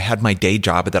my day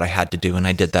job that I had to do, and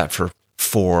I did that for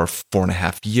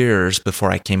 4.5 years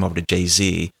before I came over to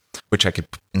JZ, which I could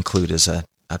include as a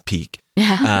peak.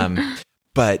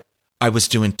 But I was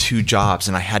doing 2 jobs,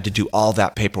 and I had to do all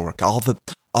that paperwork, all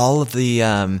of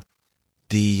the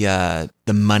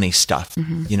money stuff,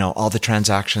 all the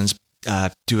transactions,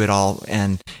 do it all,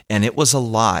 and it was a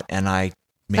lot, and I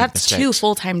made That's mistakes. 2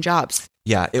 full-time jobs.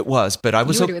 Yeah, it was, but I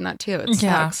was you were doing that too. It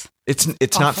sucks.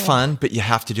 It's not fun, but you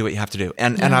have to do what you have to do,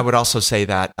 and I would also say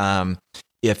that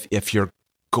if you're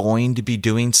going to be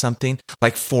doing something,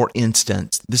 like for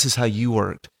instance, this is how you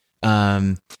worked.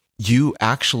 You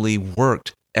actually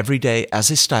worked every day as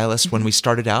a stylist when we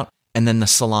started out, and then the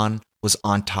salon was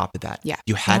on top of that. Yeah.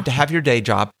 You had to have your day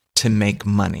job to make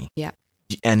money. Yeah.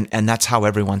 And that's how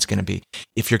everyone's going to be.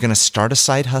 If you're going to start a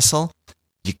side hustle,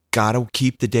 you got to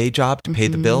keep the day job to pay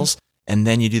the bills, and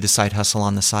then you do the side hustle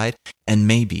on the side. And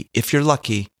maybe, if you're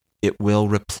lucky, it will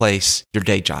replace your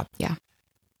day job. Yeah.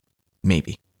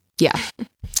 Maybe. Yeah.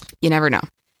 You never know.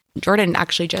 Jordan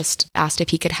actually just asked if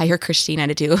he could hire Christina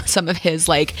to do some of his,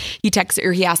 like, he asked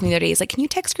me the other day, he's like, can you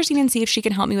text Christina and see if she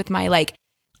can help me with my, like,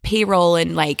 payroll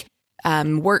and, like,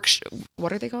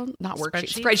 what are they called? Not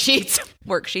worksheets. Spreadsheets.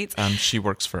 Worksheets. She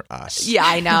works for us. Yeah,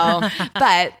 I know.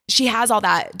 But she has all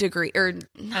that degree, or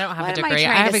I don't have a degree.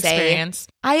 I have experience.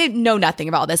 I know nothing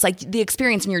about all this, like the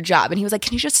experience in your job. And he was like,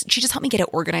 she just help me get it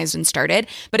organized and started.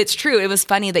 But it's true. It was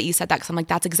funny that you said that, because I'm like,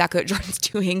 that's exactly what Jordan's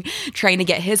doing, trying to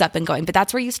get his up and going. But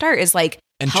that's where you start, is like,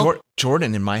 and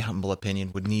Jordan, in my humble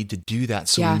opinion, would need to do that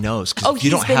so he knows. Oh, if you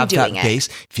don't have that base,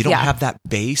 have that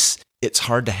base, it's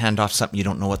hard to hand off something you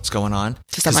don't know what's going on.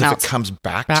 Because if it comes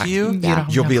back to you,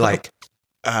 you'll be like,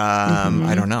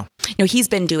 I don't know. No, he's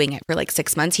been doing it for like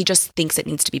 6 months. He just thinks it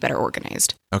needs to be better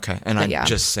organized. Okay. And I'm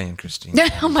just saying, Christine.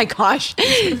 Oh my gosh.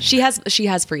 She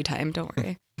has free time. Don't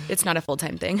worry. It's not a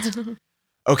full-time thing.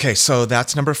 Okay. So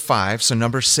that's number 5. So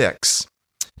number 6.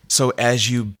 So as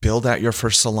you build out your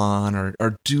first salon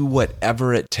or do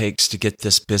whatever it takes to get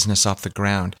this business off the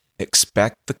ground,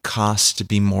 expect the costs to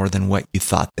be more than what you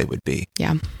thought they would be.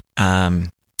 Yeah.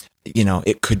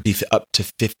 It could be up to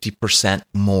 50%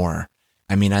 more.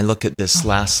 I mean, I look at this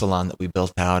last salon that we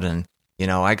built out, and,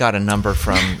 I got a number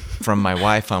from my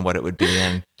wife on what it would be.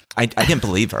 And I didn't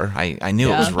believe her. I knew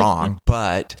it was wrong,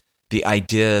 but the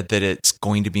idea that it's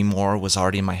going to be more was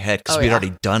already in my head, because we'd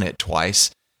already done it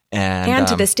twice. And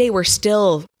to this day, we're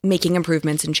still making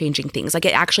improvements and changing things. Like,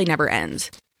 it actually never ends.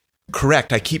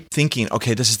 correct. I keep thinking,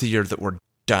 okay, this is the year that we're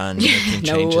done making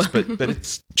changes,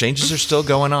 but changes are still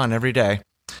going on every day.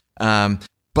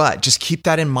 But just keep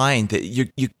that in mind that you're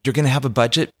going to have a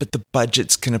budget, but the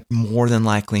budget's going to more than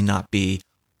likely not be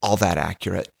all that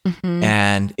accurate. Mm-hmm.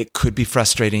 And it could be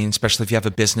frustrating, especially if you have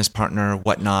a business partner or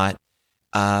whatnot.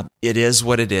 It is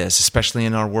what it is, especially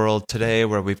in our world today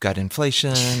where we've got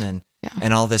inflation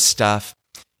and all this stuff.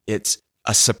 It's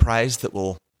a surprise that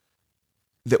will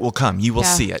come. You will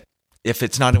see it. If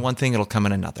it's not in one thing, it'll come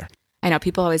in another. I know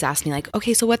people always ask me like,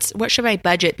 okay, so what should my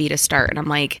budget be to start? And I'm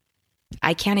like,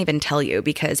 I can't even tell you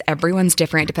because everyone's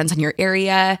different. It depends on your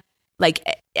area, like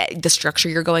the structure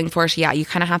you're going for. So yeah, you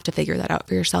kind of have to figure that out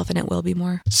for yourself, and it will be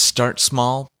more. Start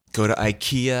small. Go to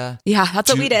IKEA. Yeah, that's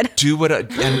what we did. Do what,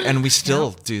 and we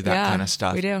still do that kind of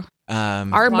stuff. We do.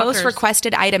 Our most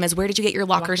requested item is, where did you get your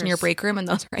lockers in your break room? And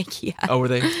those are IKEA. Oh, were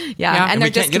they? Yeah, and they're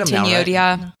discontinued. Right?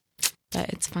 Yeah, but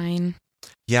it's fine.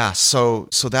 Yeah, so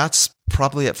that's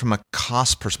probably it from a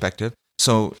cost perspective.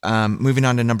 So moving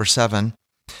on to number 7.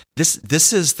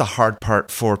 This is the hard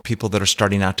part for people that are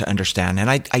starting out to understand. And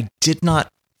I did not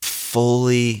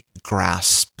fully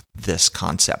grasp this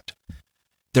concept.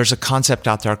 There's a concept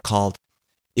out there called,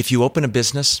 if you open a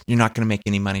business, you're not going to make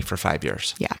any money for 5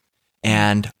 years. Yeah.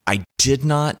 And I did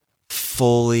not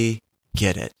fully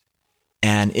get it.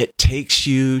 And it takes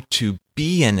you to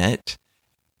be in it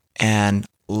and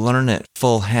learn it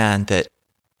full hand that,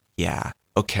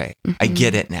 okay, I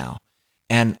get it now.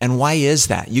 And why is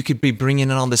that? You could be bringing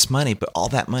in all this money, but all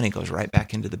that money goes right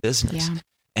back into the business. Yeah.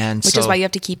 And which is why you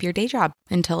have to keep your day job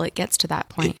until it gets to that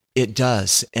point. It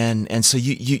does. And so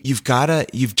you've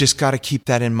just got to keep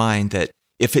that in mind, that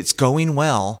if it's going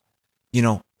well,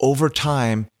 over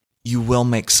time you will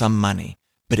make some money,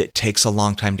 but it takes a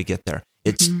long time to get there.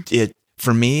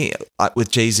 For me,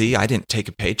 with Jay-Z, I didn't take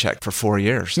a paycheck for 4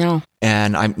 years. No.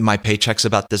 And my paycheck's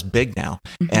about this big now.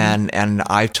 Mm-hmm. And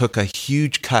I took a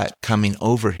huge cut coming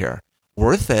over here.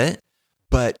 Worth it,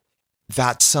 but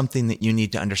that's something that you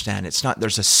need to understand. It's not,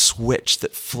 there's a switch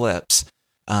that flips,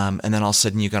 and then all of a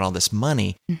sudden you got all this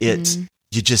money. Mm-hmm.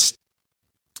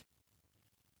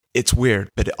 It's weird,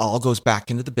 but it all goes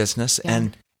back into the business. Yeah.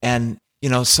 And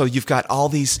so you've got all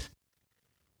these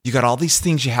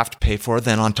things you have to pay for.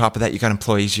 Then on top of that, you got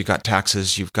employees, you got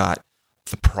taxes, you've got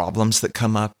the problems that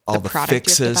come up, all the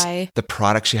fixes, the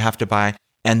products you have to buy,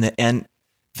 and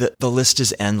the list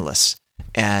is endless.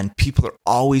 And people are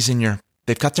always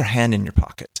they've got their hand in your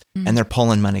pockets, and they're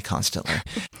pulling money constantly.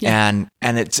 And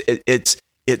it's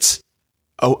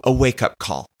a wake up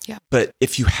call. Yeah. But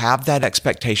if you have that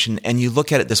expectation and you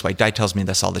look at it this way, Di tells me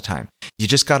this all the time, you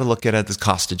just got to look at it as the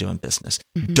cost of doing business.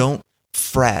 Mm-hmm. Don't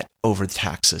fret over the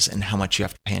taxes and how much you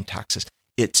have to pay in taxes.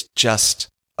 It's just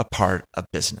a part of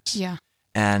business. Yeah.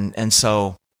 And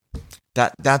so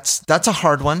that's a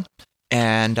hard one.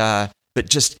 And but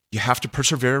just, you have to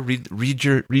persevere. Read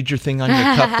your thing on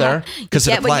your cup there, because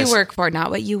it applies. Get what you work for, not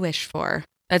what you wish for.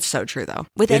 That's so true, though.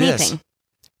 With anything.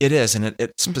 It is, and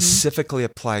it specifically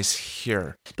applies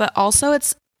here. But also,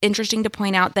 it's interesting to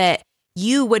point out that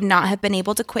you would not have been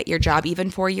able to quit your job even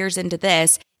 4 years into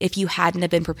this if you hadn't have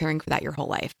been preparing for that your whole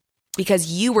life.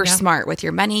 Because you were smart with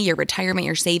your money, your retirement,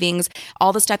 your savings,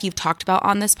 all the stuff you've talked about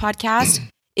on this podcast.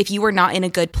 If you were not in a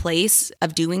good place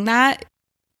of doing that,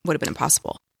 would have been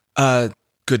impossible.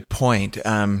 Good point.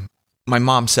 My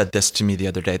mom said this to me the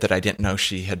other day that I didn't know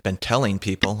she had been telling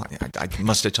people. I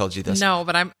must have told you this. No,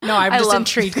 but I'm just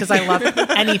intrigued because I love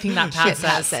anything that Pat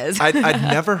says. I'd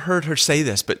never heard her say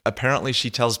this, but apparently she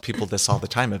tells people this all the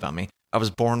time about me. I was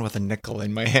born with a nickel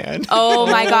in my hand. Oh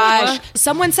my gosh.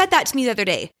 Someone said that to me the other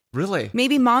day. Really?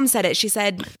 Maybe mom said it. She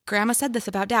said, Grandma said this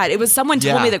about dad. It was someone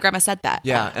told me that Grandma said that.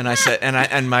 Yeah. And I said,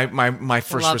 and my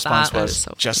first response was,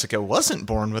 so Jessica wasn't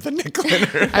born with a nickel in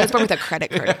her hand. I was born with a credit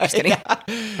card. I'm just kidding.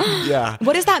 Yeah.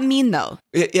 What does that mean though?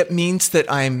 It means that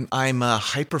I'm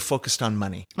hyper focused on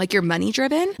money. Like you're money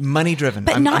driven? Money driven.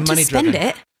 But not to spend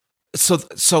it.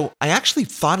 So I actually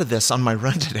thought of this on my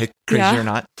run today, crazy or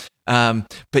not.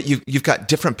 But you've got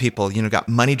different people, got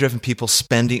money driven people,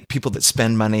 people that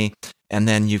spend money, and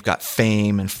then you've got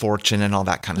fame and fortune and all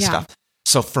that kind of stuff.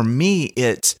 So for me,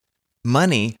 it's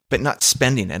money, but not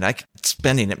spending it.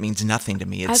 Spending it means nothing to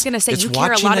me. I was going to say, you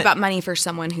care a lot about money for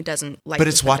someone who doesn't like. But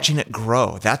it's watching it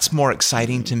grow. That's more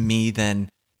exciting to me than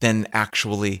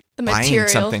actually the buying material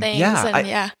something. Things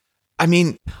I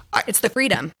mean, it's the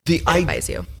freedom that buys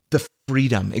you. The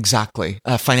freedom, exactly.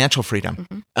 Financial freedom.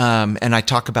 Mm-hmm. And I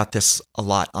talk about this a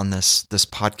lot on this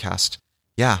podcast.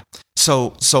 Yeah.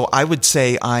 So I would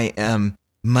say I am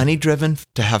money driven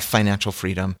to have financial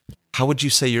freedom. How would you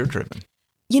say you're driven?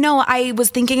 I was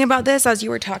thinking about this as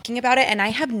you were talking about it, and I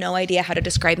have no idea how to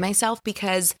describe myself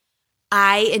because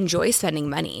I enjoy spending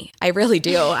money. I really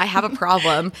do. I have a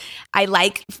problem. I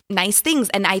like nice things.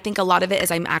 And I think a lot of it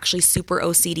is I'm actually super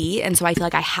OCD. And so I feel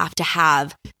like I have to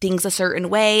have things a certain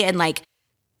way. And like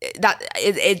that,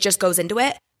 it just goes into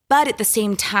it. But at the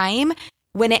same time,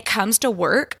 when it comes to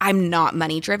work, I'm not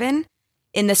money driven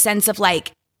in the sense of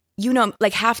like, you know,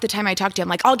 like half the time I talk to you, I'm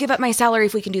like, I'll give up my salary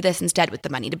if we can do this instead with the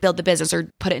money to build the business or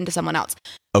put it into someone else.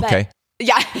 Okay. But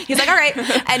yeah. He's like, all right.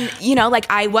 And, you know, like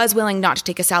I was willing not to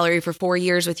take a salary for 4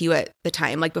 years with you at the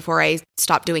time, like before I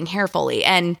stopped doing hair fully.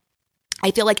 And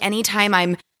I feel like anytime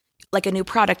I'm like a new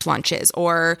product launches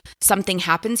or something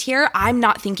happens here, I'm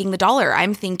not thinking the dollar.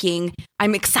 I'm thinking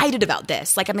I'm excited about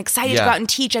this. Like I'm excited to go out and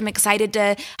teach. I'm excited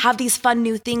to have these fun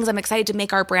new things. I'm excited to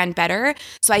make our brand better.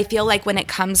 So I feel like when it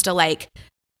comes to like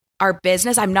our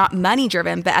business, I'm not money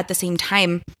driven, but at the same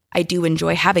time, I do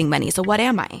enjoy having money. So what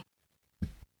am I?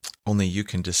 Only you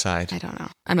can decide. I don't know.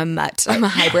 I'm a mutt. I'm a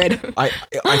hybrid.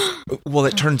 Well,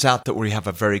 it turns out that we have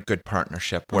a very good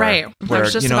partnership. Where, right. Where, I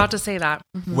was just about to say that.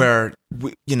 Where,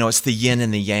 it's the yin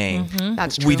and the yang.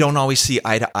 That's true. We don't always see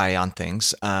eye to eye on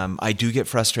things. I do get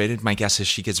frustrated. My guess is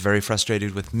she gets very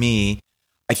frustrated with me.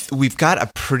 We've got a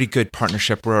pretty good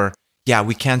partnership where,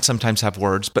 we can sometimes have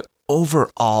words, but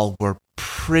overall, we're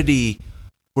pretty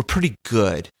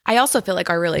good. I also feel like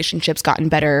our relationship's gotten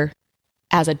better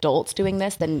as adults doing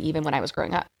this than even when I was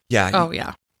growing up. Yeah. Oh,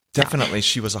 yeah. Definitely. Yeah.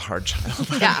 She was a hard child.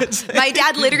 Yeah. My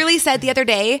dad literally said the other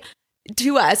day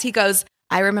to us, he goes,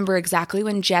 I remember exactly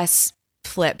when Jess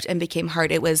flipped and became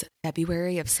hard. It was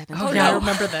February of 7th. Oh, yeah, I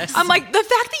remember this. I'm like, the fact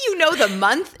that you know the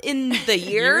month in the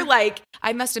year, like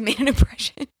I must have made an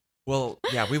impression. Well,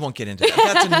 yeah, we won't get into that.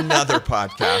 That's another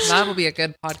podcast. That will be a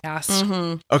good podcast.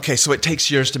 Mm-hmm. Okay, so it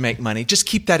takes years to make money. Just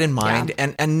keep that in mind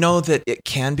and know that it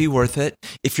can be worth it.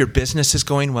 If your business is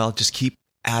going well, just keep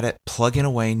at it, plugging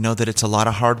away. Know that it's a lot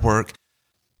of hard work,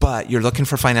 but you're looking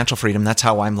for financial freedom. That's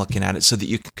how I'm looking at it, so that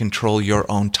you can control your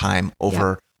own time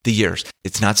over the years.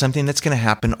 It's not something that's going to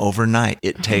happen overnight.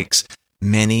 It takes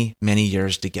many, many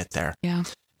years to get there. Yeah.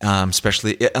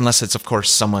 Especially unless it's, of course,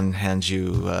 someone hands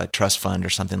you a trust fund or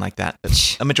something like that.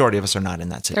 But a majority of us are not in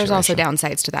that situation. There's also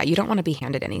downsides to that. You don't want to be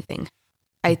handed anything.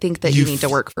 I think that you need to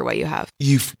work for what you have.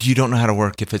 You don't know how to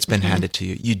work if it's been handed to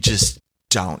you. You just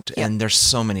don't. Yep. And there's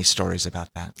so many stories about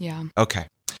that. Yeah. Okay.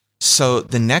 So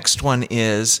the next one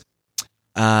is,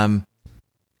 and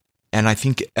I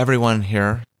think everyone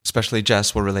here, especially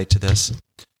Jess, will relate to this.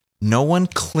 No one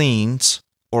cleans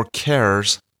or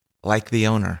cares like the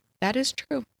owner. That is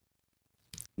true.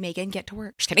 Megan, get to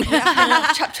work. Just kidding.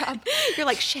 Chop, chop. You're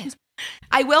like, shit.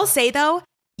 I will say, though,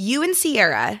 you and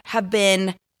Sierra have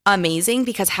been amazing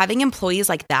because having employees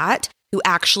like that who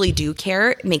actually do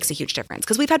care makes a huge difference.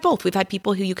 Because we've had both. We've had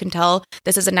people who you can tell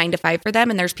this is a 9 to 5 for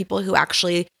them, and there's people who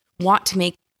actually want to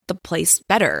make the place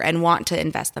better and want to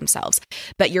invest themselves.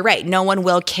 But you're right. No one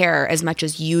will care as much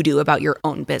as you do about your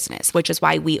own business, which is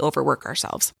why we overwork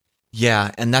ourselves.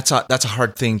 Yeah, and that's a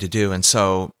hard thing to do. And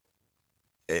so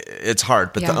it's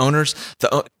hard, but the owners,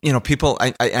 people,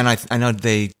 I know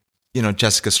they,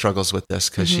 Jessica struggles with this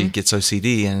because she gets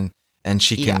OCD and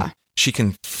she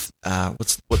can,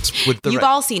 what's with the, you've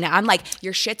all seen it. I'm like,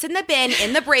 your shit's in the bin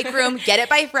in the break room, get it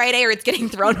by Friday or it's getting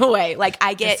thrown away. Like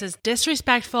this is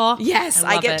disrespectful. Yes.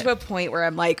 I get to a point where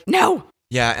I'm like, no.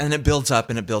 Yeah. And it builds up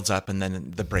and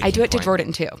then the break. I do it to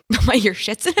Jordan too. I'm like, your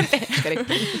shit's in a bin.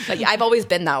 But yeah, I've always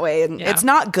been that way and it's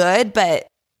not good, but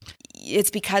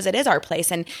it's because it is our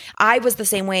place. And I was the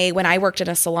same way when I worked in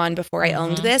a salon before I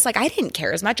owned this. Like I didn't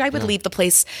care as much. I would leave the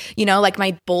place, like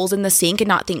my bowls in the sink and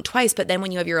not think twice. But then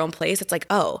when you have your own place, it's like,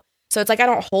 oh, so it's like, I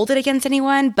don't hold it against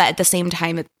anyone, but at the same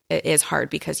time, it is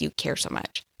hard because you care so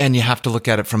much. And you have to look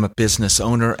at it from a business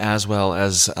owner as well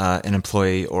as an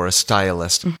employee or a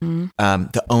stylist.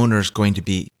 The owner's going to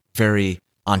be very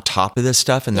on top of this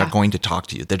stuff and they're going to talk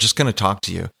to you. They're just going to talk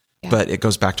to you. Yeah. But it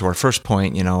goes back to our first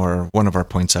point, or one of our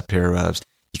points up here of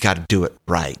you got to do it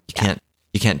right. You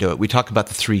can't do it. We talk about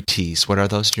the 3 T's. What are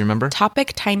those? Do you remember?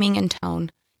 Topic, timing, and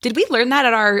tone. Did we learn that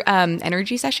at our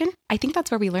energy session? I think that's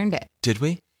where we learned it. Did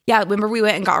we? Yeah. Remember we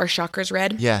went and got our chakras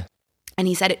read? Yeah. And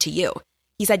he said it to you.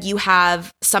 He said you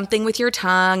have something with your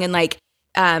tongue and like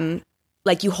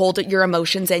you hold your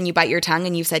emotions in, you bite your tongue,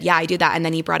 and you said, yeah, I do that. And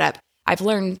then he brought up, I've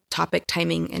learned topic,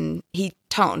 timing, and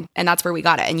tone. And that's where we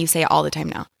got it. And you say it all the time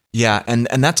now. Yeah, and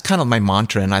that's kind of my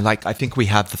mantra, and I think we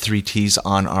have the 3 T's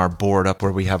on our board up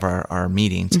where we have our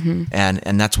meetings,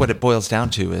 and that's what it boils down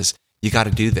to is you got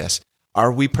to do this.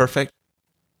 Are we perfect?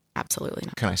 Absolutely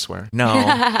not. Can I swear?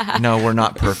 No, we're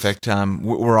not perfect.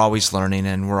 We're always learning,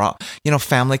 and we're all,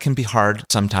 family can be hard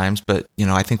sometimes, but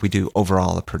I think we do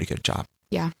overall a pretty good job.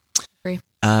 Yeah, agree.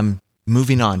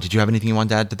 Moving on. Did you have anything you wanted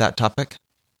to add to that topic?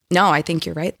 No, I think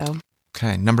you're right, though.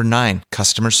 Okay. Number 9,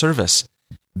 customer service.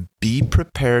 Be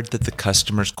prepared that the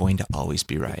customer's going to always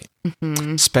be right,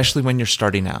 especially when you're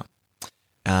starting out.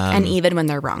 And even when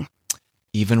they're wrong.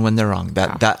 Even when they're wrong.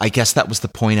 That I guess that was the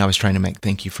point I was trying to make.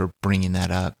 Thank you for bringing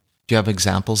that up. Do you have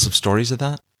examples of stories of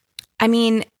that? I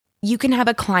mean, you can have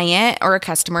a client or a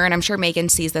customer, and I'm sure Megan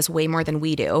sees this way more than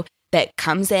we do, that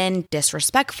comes in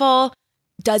disrespectful,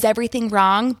 does everything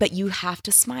wrong, but you have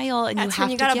to smile and That's you have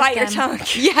when you to gotta give bite them, your tongue.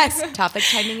 Yes, topic,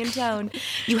 timing, and tone.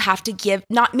 You have to give,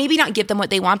 maybe not give them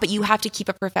what they want, but you have to keep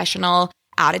a professional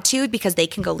attitude because they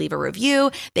can go leave a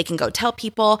review, they can go tell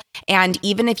people. And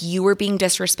even if you were being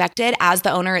disrespected as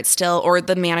the owner, it's still, or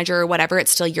the manager or whatever,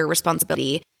 it's still your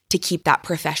responsibility to keep that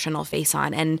professional face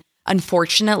on. And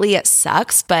unfortunately it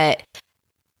sucks, but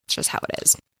it's just how it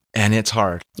is. And it's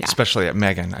hard, especially at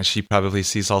Megan. She probably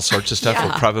sees all sorts of stuff.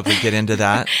 We'll probably get into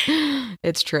that.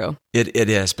 It's true. It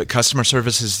is. But customer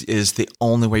service is the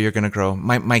only way you're going to grow.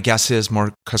 My guess is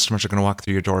more customers are going to walk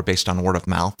through your door based on word of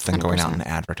mouth than 100%. Going out and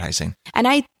advertising. And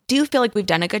I do feel like we've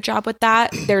done a good job with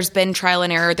that. There's been trial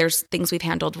and error. There's things we've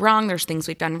handled wrong. There's things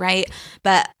we've done right.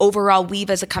 But overall, we've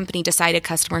as a company decided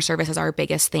customer service is our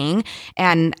biggest thing.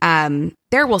 And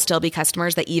there will still be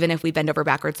customers that even if we bend over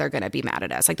backwards, they're going to be mad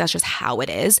at us. Like that's just how it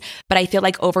is. But I feel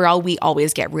like overall, we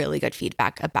always get really good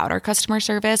feedback about our customer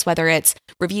service, whether it's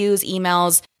reviews,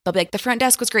 emails. They'll be like, the front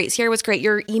desk was great. Sierra was great.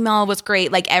 Your email was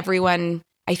great. Like everyone,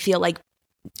 I feel like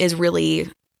is really,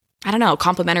 I don't know,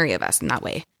 complimentary of us in that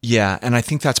way. Yeah. And I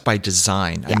think that's by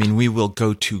design. Yeah. I mean, we will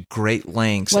go to great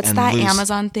lengths. What's that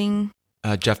Amazon thing?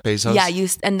 Jeff Bezos. Yeah.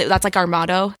 And that's like our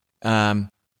motto.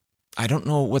 I don't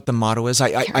know what the motto is.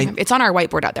 It's on our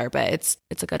whiteboard out there, but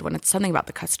it's a good one. It's something about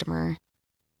the customer.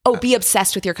 Oh, be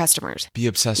obsessed with your customers. Be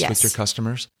obsessed with your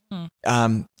customers.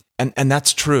 And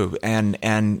that's true.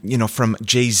 And you know, from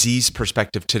Jay-Z's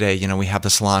perspective today, you know, we have the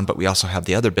salon, but we also have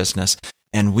the other business.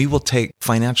 And we will take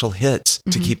financial hits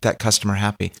to keep that customer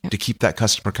happy, to keep that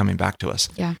customer coming back to us.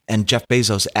 Yeah. And Jeff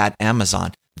Bezos at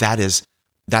Amazon,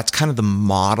 that's kind of the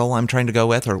model I'm trying to go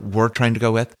with, or we're trying to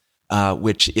go with,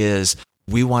 which is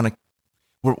we're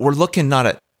looking not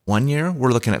at 1 year,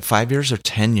 we're looking at 5 years or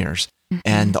 10 years.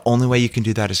 And the only way you can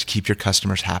do that is to keep your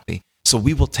customers happy. So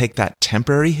we will take that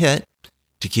temporary hit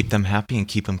to keep them happy and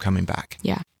keep them coming back.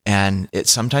 Yeah. And it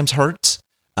sometimes hurts.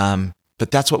 But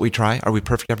that's what we try. Are we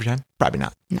perfect every time? Probably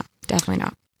not. No, definitely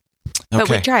not. Okay. But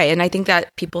we try. And I think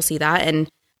that people see that. And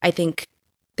I think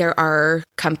there are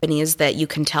companies that you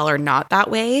can tell are not that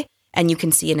way. And you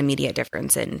can see an immediate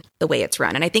difference in the way it's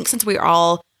run. And I think since we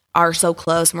all are so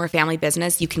close and we're a family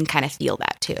business, you can kind of feel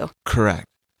that too. Correct.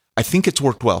 I think it's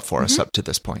worked well for us up to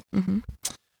this point.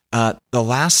 The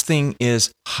last thing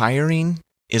is hiring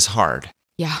is hard.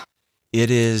 Yeah. It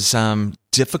is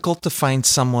difficult to find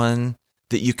someone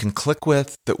that you can click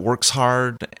with, that works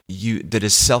hard, that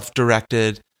is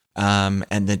self-directed, and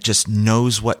that just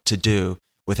knows what to do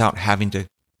without having to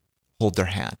hold their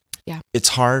hand. Yeah. It's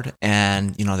hard,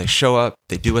 and you know, they show up,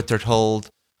 they do what they're told.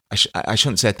 I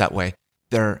shouldn't say it that way.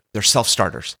 They're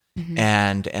self-starters.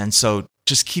 And so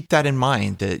just keep that in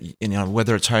mind, that you know,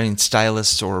 whether it's hiring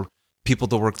stylists or people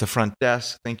to work the front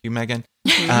desk, thank you, Megan,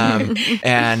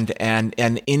 and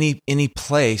any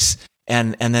place,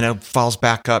 and then it falls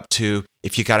back up to,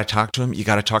 if you got to talk to them, you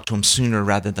got to talk to them sooner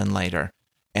rather than later.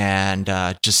 And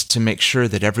just to make sure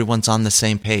that everyone's on the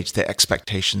same page, the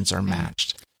expectations are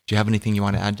matched. Do you have anything you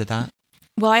want to add to that?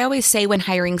 Well, I always say when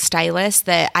hiring stylists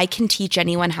that I can teach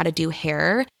anyone how to do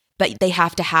hair, but they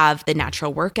have to have the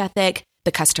natural work ethic,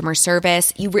 the customer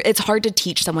service. It's hard to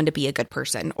teach someone to be a good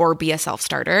person or be a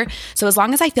self-starter. So as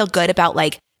long as I feel good about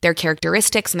like their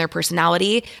characteristics and their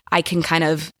personality, I can kind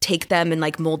of take them and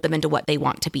like mold them into what they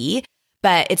want to be.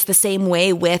 But it's the same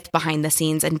way with behind the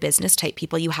scenes and business type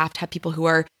people. You have to have people who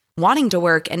are wanting to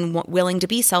work and willing to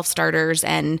be self-starters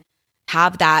and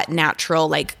have that natural,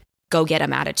 like, go get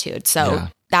them attitude. So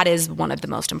that is one of the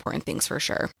most important things for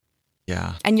sure.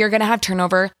 Yeah. And you're going to have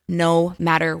turnover no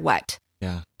matter what.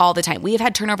 Yeah. All the time. We have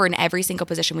had turnover in every single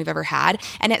position we've ever had.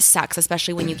 And it sucks,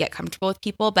 especially when you get comfortable with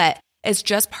people. But it's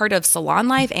just part of salon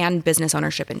life and business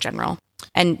ownership in general.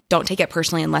 And don't take it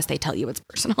personally unless they tell you it's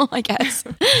personal, I guess.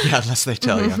 Yeah, unless they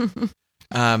tell you.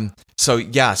 So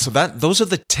those are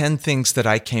the 10 things that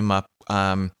I came up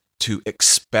to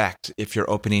expect if you're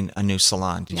opening a new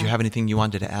salon. Did you have anything you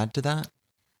wanted to add to that?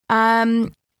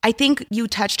 I think you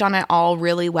touched on it all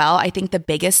really well. I think the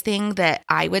biggest thing that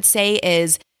I would say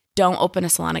is don't open a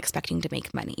salon expecting to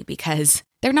make money, because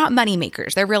they're not money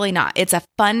makers. They're really not. It's a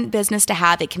fun business to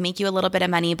have. It can make you a little bit of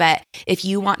money, but if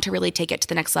you want to really take it to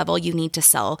the next level, you need to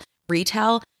sell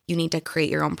retail. you need to create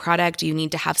your own product. You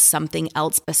need to have something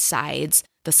else besides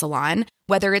the salon,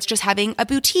 whether it's just having a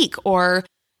boutique or,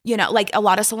 you know, like a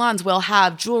lot of salons will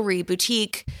have jewelry,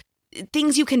 boutique,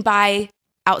 things you can buy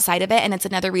outside of it. And it's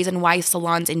another reason why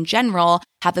salons in general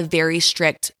have a very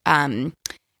strict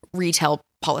retail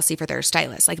policy for their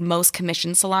stylists. Like most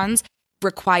commission salons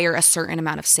require a certain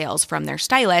amount of sales from their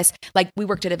stylist. Like we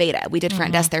worked at Aveda. We did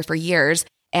front desk there for years.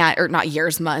 Or not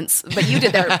years, months, but you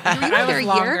did there. You were there a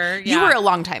year. Yeah. You were a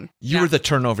long time. You were the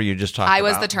turnover you just talked about. I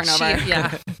was the turnover.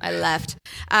 Yeah. I left.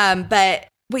 But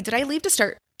wait, did I leave to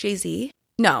start Jay-Z?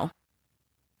 No.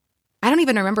 I don't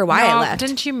even remember why I left.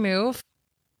 Didn't you move?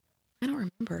 I don't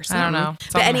remember. I don't know.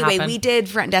 But anyway, we did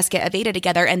front desk at Aveda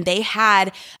together, and they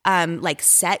had like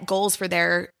set goals for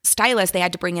their stylists. They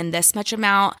had to bring in this much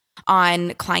amount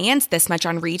on clients, this much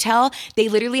on retail. They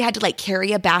literally had to like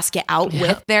carry a basket out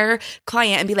with their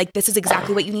client and be like, this is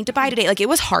exactly what you need to buy today. Like it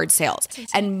was hard sales,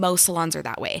 and most salons are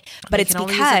that way. But it's because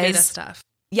Aveda stuff.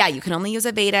 Yeah, you can only use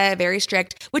Aveda, very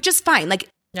strict, which is fine. Like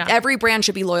every brand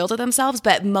should be loyal to themselves,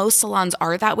 but most salons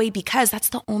are that way because that's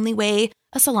the only way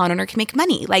a salon owner can make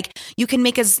money. Like you can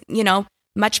make as, you know,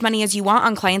 much money as you want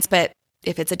on clients, but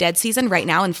if it's a dead season right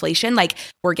now, inflation, like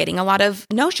we're getting a lot of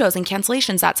no-shows and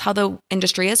cancellations. That's how the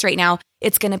industry is right now.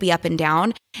 It's going to be up and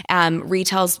down.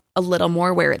 Retail's a little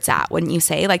more where it's at, wouldn't you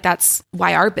say? Like that's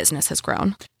why our business has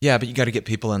grown. Yeah, but you got to get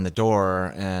people in the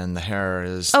door, and the hair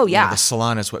is, the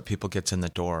salon is what people gets in the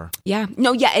door. Yeah.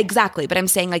 No, yeah, exactly. But I'm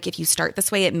saying like if you start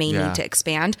this way, it may need to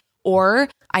expand. Or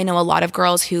I know a lot of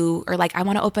girls who are like, I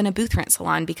want to open a booth rent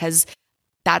salon because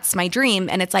that's my dream.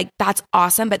 And it's like, that's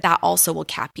awesome, but that also will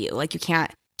cap you. Like you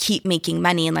can't keep making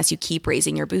money unless you keep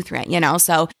raising your booth rent, you know?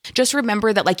 So just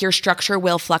remember that like your structure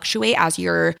will fluctuate as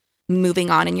you're moving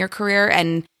on in your career.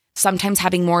 And sometimes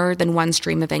having more than one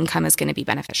stream of income is going to be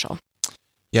beneficial.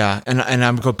 Yeah. And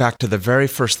I'm go back to the very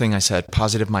first thing I said,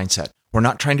 positive mindset. We're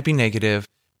not trying to be negative.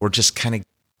 We're just kind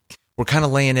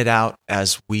of laying it out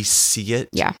as we see it.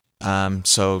 Yeah.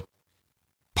 So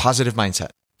positive mindset.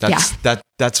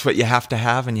 That's what you have to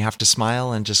have, and you have to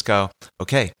smile and just go,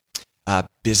 okay,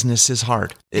 business is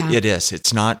hard. It is.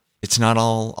 It's not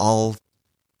all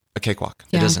a cakewalk.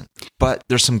 It isn't. But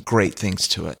there's some great things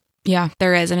to it. Yeah,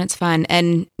 there is, and it's fun.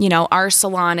 And, you know, our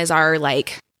salon is our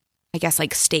like, I guess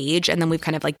like stage, and then we've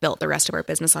kind of like built the rest of our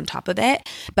business on top of it.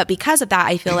 But because of that,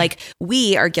 I feel like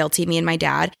we are guilty, me and my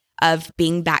dad, of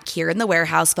being back here in the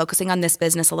warehouse, focusing on this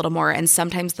business a little more. And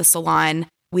sometimes the salon,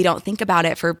 we don't think about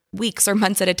it for weeks or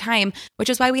months at a time, which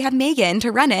is why we have Megan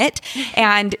to run it.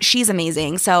 And she's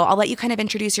amazing. So I'll let you kind of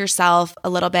introduce yourself a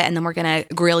little bit, and then we're going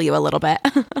to grill you a little bit.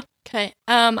 Okay.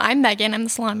 I'm Megan. I'm the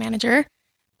salon manager.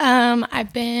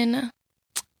 I've been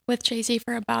with Jay-Z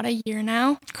for about a year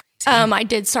now. I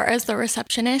did start as the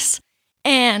receptionist,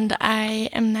 and I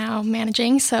am now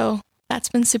managing. So that's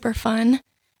been super fun.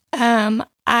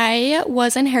 I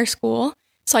was in hair school,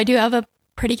 so I do have a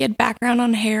pretty good background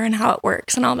on hair and how it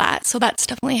works and all that. So that's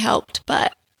definitely helped.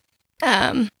 But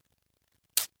that's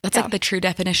like the true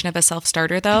definition of a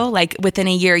self-starter, though. Like within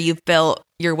a year, you've built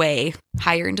your way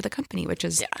higher into the company, which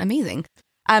is amazing.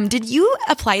 Did you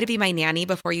apply to be my nanny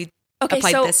before you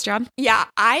applied this job? Yeah,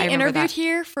 I interviewed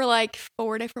here for like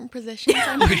 4 different positions.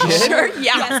 I'm pretty sure.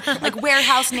 Yeah, like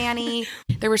warehouse nanny.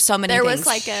 There were so many. There things. was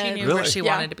like she knew where she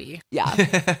wanted to be. Yeah.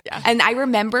 And I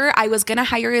remember I was gonna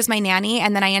hire you as my nanny,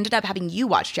 and then I ended up having you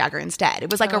watch Jagger instead. It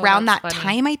was like around that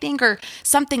time, I think, or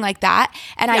something like that.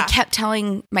 And I kept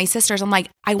telling my sisters, I'm like,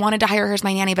 I wanted to hire her as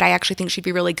my nanny, but I actually think she'd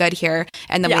be really good here.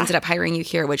 And then we ended up hiring you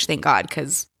here, which thank God,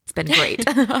 because it's been great.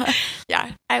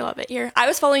 Yeah, I love it here. I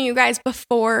was following you guys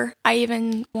before I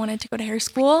even wanted to go to hair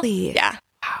school. Really? Yeah.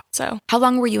 So how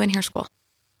long were you in hair school?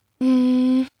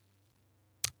 2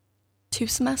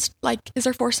 semesters. Like, is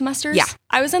there 4 semesters? Yeah.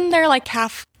 I was in there like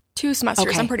 2 semesters,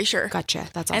 okay. I'm pretty sure. Gotcha.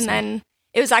 That's awesome. And then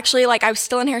it was actually like I was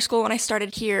still in hair school when I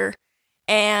started here.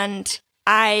 And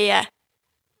I,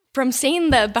 from seeing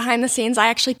the behind the scenes, I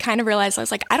actually kind of realized I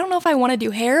was like, I don't know if I want to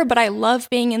do hair, but I love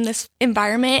being in this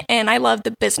environment and I love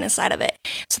the business side of it.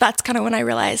 So that's kind of when I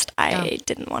realized I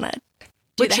didn't want to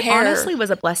do the hair. Which honestly was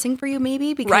a blessing for you,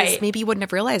 maybe, because maybe you wouldn't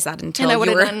have realized that until and I would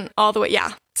have done all the way.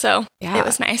 Yeah. So it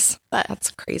was nice. But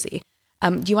that's crazy.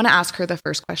 Do you want to ask her the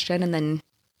first question, and then,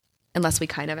 unless we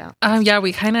kind of out?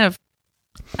 We kind of.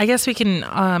 I guess we can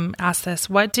ask this.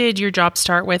 What did your job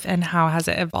start with, and how has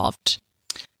it evolved?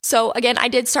 So again, I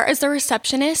did start as the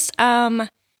receptionist, and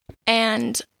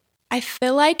I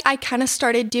feel like I kind of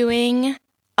started doing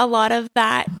a lot of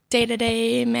that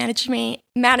day-to-day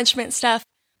management stuff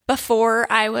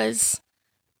before I was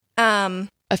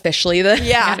officially the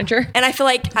manager. And I feel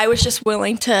like I was just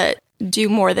willing to do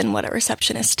more than what a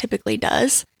receptionist typically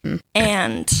does.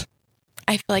 And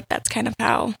I feel like that's kind of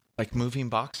how. Like moving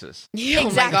boxes.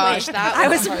 Oh my gosh,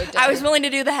 that I was willing to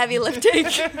do the heavy lifting.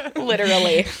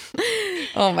 Literally.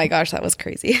 Oh my gosh, that was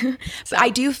crazy. So I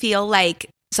do feel like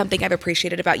something I've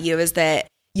appreciated about you is that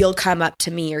you'll come up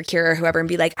to me or Kira or whoever and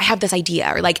be like, I have this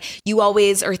idea, or like you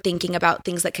always are thinking about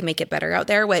things that can make it better out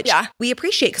there, which we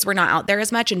appreciate because we're not out there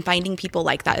as much, and finding people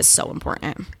like that is so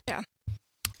important. Yeah.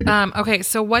 Okay,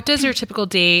 so what does your typical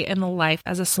day in the life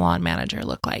as a salon manager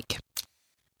look like?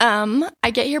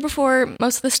 I get here before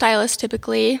most of the stylists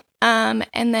typically, and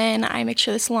then I make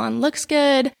sure the salon looks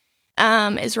good,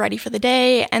 is ready for the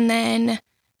day, and then,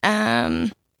 I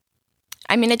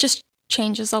mean, it just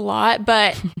changes a lot,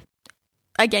 but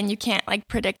again, you can't like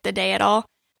predict the day at all.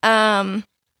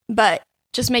 But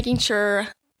just making sure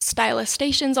stylist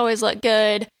stations always look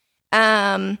good.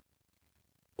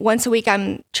 Once a week,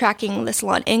 I'm tracking the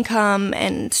salon income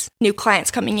and new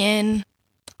clients coming in,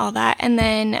 all that, and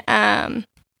then,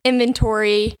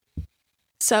 inventory.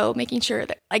 So making sure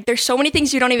that like there's so many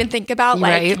things you don't even think about,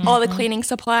 like all the cleaning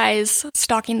supplies,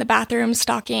 stocking the bathroom,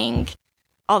 stocking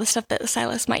all the stuff that the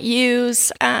stylist might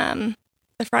use, the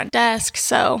front desk,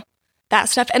 so that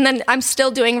stuff. And then I'm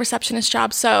still doing receptionist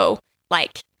jobs, so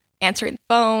like answering the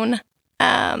phone,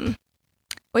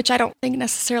 which I don't think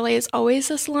necessarily is always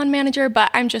a salon manager,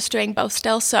 but I'm just doing both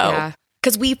still. So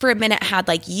because we for a minute had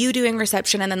like you doing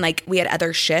reception, and then like we had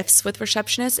other shifts with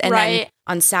receptionists, and then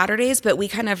on Saturdays, but we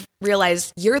kind of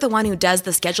realized you're the one who does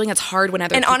the scheduling. It's hard when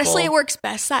other people... honestly, it works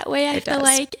best that way. I feel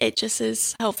like it just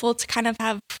is helpful to kind of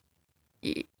have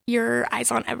your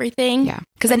eyes on everything. Yeah,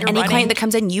 because then any client that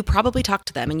comes in, you probably talk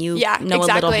to them and you know a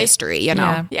little history, you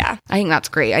know? Yeah. I think that's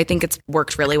great. I think it's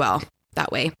worked really well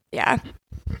that way. Yeah.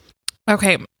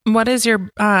 Okay. What is your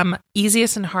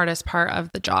easiest and hardest part of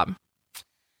the job?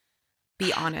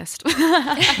 Be honest.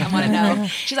 I want to know.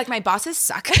 She's like, my bosses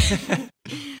suck.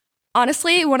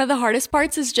 Honestly, one of the hardest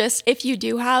parts is just if you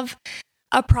do have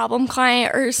a problem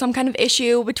client or some kind of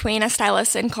issue between a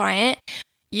stylist and client,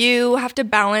 you have to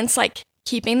balance like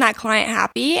keeping that client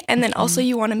happy, and then also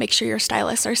you want to make sure your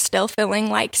stylists are still feeling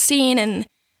like seen and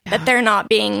that they're not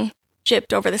being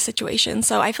gypped over the situation.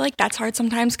 So I feel like that's hard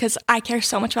sometimes because I care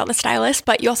so much about the stylist,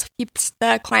 but you also keep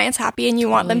the clients happy and you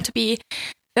want them to be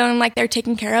feeling like they're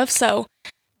taken care of. So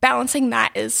balancing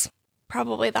that is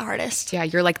probably the hardest. Yeah,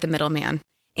 you're like the middleman.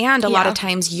 And a lot of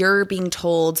times you're being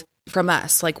told from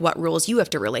us, like what rules you have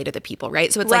to relay to the people,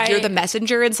 right? So it's like you're the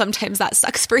messenger, and sometimes that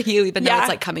sucks for you, even though it's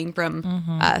like coming from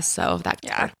us. So that,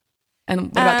 And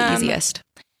what about the easiest?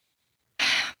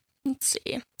 Let's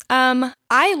see.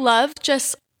 I love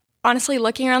just honestly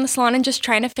looking around the salon and just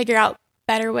trying to figure out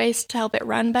better ways to help it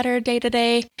run better day to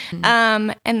day.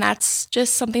 And that's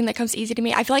just something that comes easy to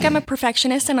me. I feel like I'm a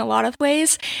perfectionist in a lot of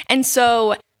ways. And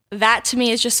so that to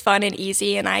me is just fun and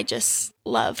easy. And I just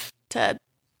love to.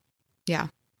 Yeah.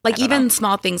 Like even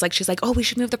small things, like she's like, oh, we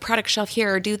should move the product shelf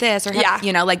here or do this or, have,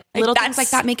 you know, like little things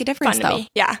like that make a difference though. Me.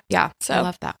 Yeah. Yeah. So I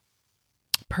love that.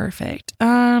 Perfect.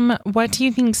 What do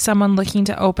you think someone looking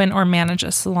to open or manage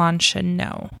a salon should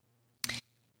know?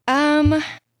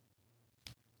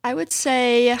 I would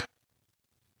say, let's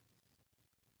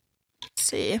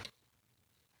see.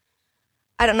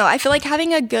 I don't know. I feel like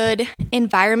having a good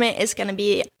environment is going to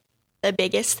be the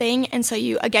biggest thing. And so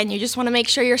you just want to make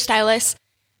sure your stylists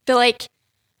feel like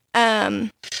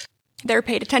they're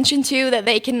paid attention to, that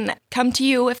they can come to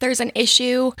you if there's an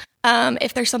issue,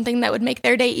 if there's something that would make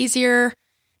their day easier.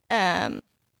 And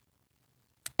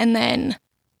then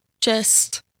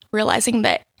just realizing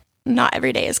that not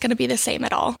every day is going to be the same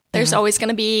at all. There's always going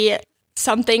to be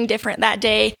something different that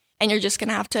day, and you're just going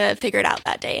to have to figure it out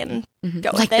that day and go with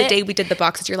it. Like the day we did the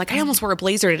boxes, you're like, I almost wore a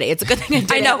blazer today. It's a good thing I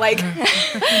did. I know. Like,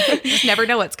 you just never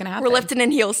know what's going to happen. We're lifting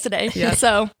in heels today. Yeah.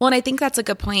 So, well, and I think that's a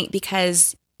good point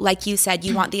because like you said,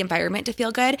 you want the environment to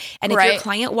feel good. And if your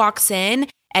client walks in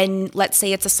and let's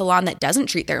say it's a salon that doesn't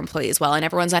treat their employees well and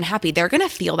everyone's unhappy, they're going to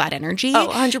feel that energy. Oh,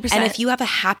 100%. And if you have a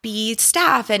happy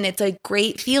staff and it's a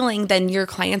great feeling, then your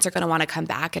clients are going to want to come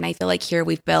back. And I feel like here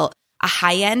we've built a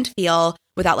high-end feel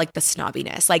without like the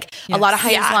snobbiness. Like a lot of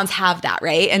high-end salons have that,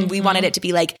 right? And we wanted it to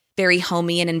be like very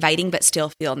homey and inviting, but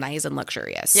still feel nice and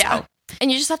luxurious. Yeah. So.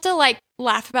 And you just have to like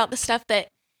laugh about the stuff that,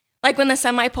 like when the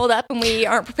semi pulled up and we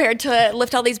aren't prepared to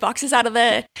lift all these boxes out of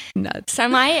the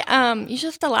semi, you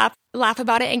just have to laugh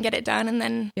about it and get it done. And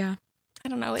then, I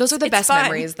don't know. Those are the best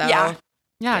memories though.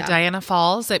 Yeah, Diana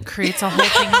Falls. It creates a whole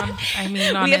thing on we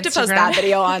have Instagram. to post that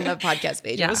video on the podcast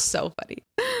page. It was so funny.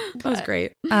 That was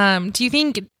great. Do you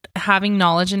think having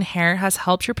knowledge in hair has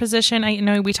helped your position? I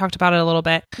know we talked about it a little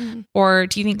bit. Or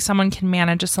do you think someone can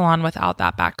manage a salon without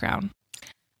that background?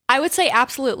 I would say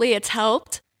absolutely it's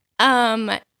helped.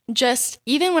 just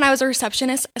even when I was a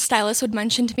receptionist, a stylist would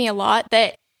mention to me a lot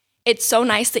that it's so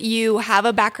nice that you have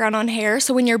a background on hair.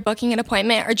 So when you're booking an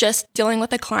appointment or just dealing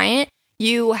with a client,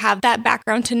 you have that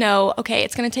background to know, okay,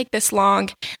 it's going to take this long.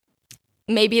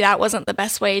 Maybe that wasn't the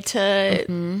best way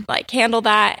to like handle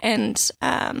that. And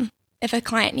if a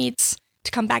client needs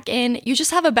to come back in, you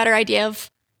just have a better idea of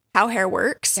how hair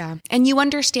works. Yeah. And you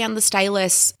understand the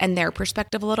stylists and their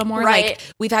perspective a little more. Right. Like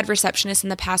we've had receptionists in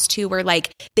the past too, where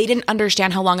like they didn't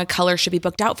understand how long a color should be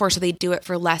booked out for. So they do it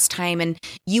for less time and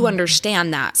you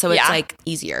understand that. So it's like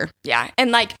easier. Yeah.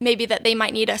 And like maybe that they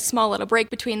might need a small little break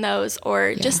between those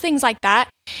or just things like that.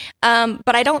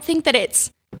 But I don't think that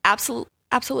it's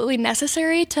absolutely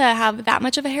necessary to have that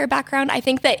much of a hair background. I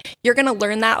think that you're going to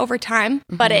learn that over time,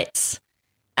 but it's,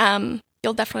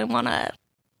 you'll definitely want to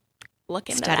look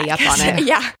into study that. up on it.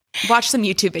 Yeah. Watch some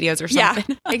YouTube videos or something.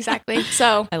 Yeah, exactly.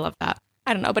 So I love that.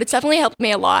 I don't know, but it's definitely helped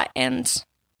me a lot and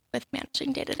with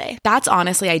managing day to day. That's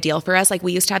honestly ideal for us. Like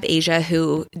we used to have Asia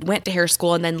who went to hair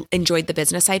school and then enjoyed the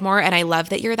business side more. And I love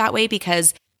that you're that way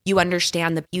because you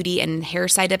understand the beauty and hair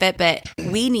side of it. But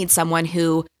we need someone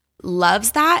who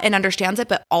loves that and understands it,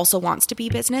 but also wants to be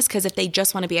business. Because if they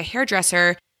just want to be a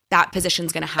hairdresser, that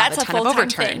position's going to have a ton of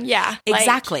overturn. Thing. Yeah.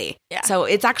 Exactly. Yeah. So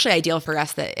it's actually ideal for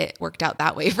us that it worked out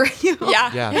that way for you. Yeah.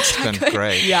 Yeah. It's been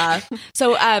great. Yeah.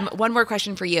 So one more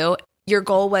question for you. Your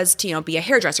goal was to, be a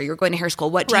hairdresser. You're going to hair school.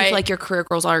 What do you feel like your career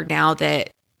goals are now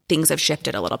that things have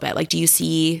shifted a little bit? Like, do you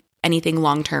see anything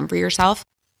long-term for yourself?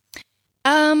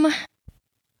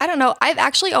 I don't know. I've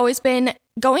actually always been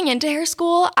going into hair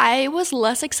school. I was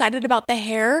less excited about the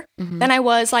hair than I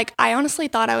was. Like, I honestly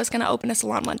thought I was going to open a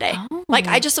salon one day. Oh. Like,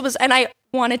 I just was, and I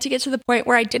wanted to get to the point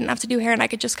where I didn't have to do hair and I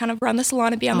could just kind of run the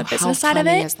salon and be on the business side of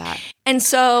it. Is that? And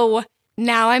so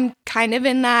now I'm kind of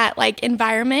in that like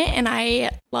environment and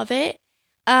I love it.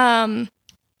 And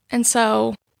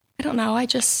so I don't know. I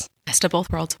just best of both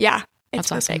worlds. Yeah, it's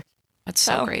perfect. Awesome. That's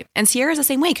so great. And Sierra's the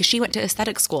same way because she went to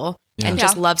aesthetic school and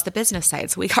just loves the business side.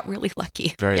 So we got really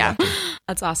lucky. Very lucky.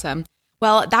 That's awesome.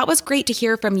 Well, that was great to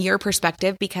hear from your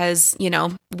perspective because,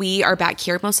 we are back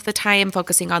here most of the time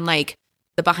focusing on like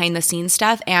the behind the scenes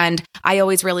stuff. And I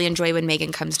always really enjoy when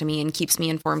Megan comes to me and keeps me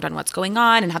informed on what's going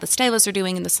on and how the stylists are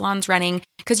doing and the salon's running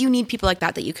because you need people like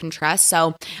that you can trust.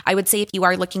 So I would say if you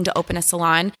are looking to open a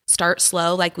salon, start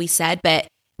slow, like we said, but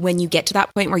when you get to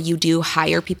that point where you do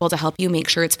hire people to help you, make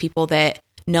sure it's people that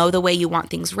know the way you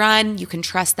want things run. You can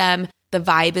trust them. The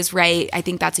vibe is right. I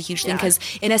think that's a huge thing because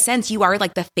in a sense, you are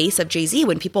like the face of Jay-Z.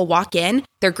 When people walk in,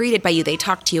 they're greeted by you. They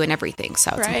talk to you and everything.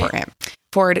 So it's important.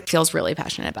 Ford feels really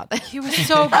passionate about that. He was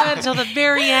so good until the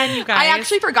very end, you guys. I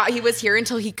actually forgot he was here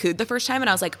until he cooed the first time. And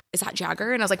I was like, is that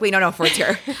Jagger? And I was like, wait, no, Ford's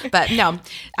here. But no,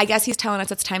 I guess he's telling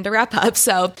us it's time to wrap up.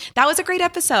 So that was a great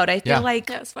episode. I feel like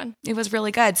it was fun. It was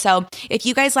really good. So if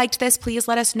you guys liked this, please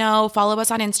let us know. Follow us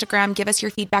on Instagram. Give us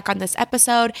your feedback on this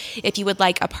episode. If you would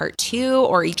like a part 2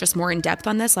 or just more in depth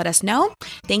on this, let us know.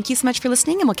 Thank you so much for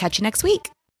listening and we'll catch you next week.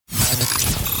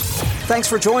 Thanks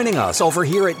for joining us over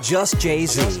here at Just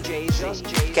Jay-Z.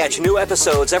 Catch new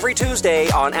episodes every Tuesday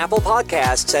on Apple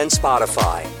Podcasts and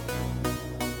Spotify.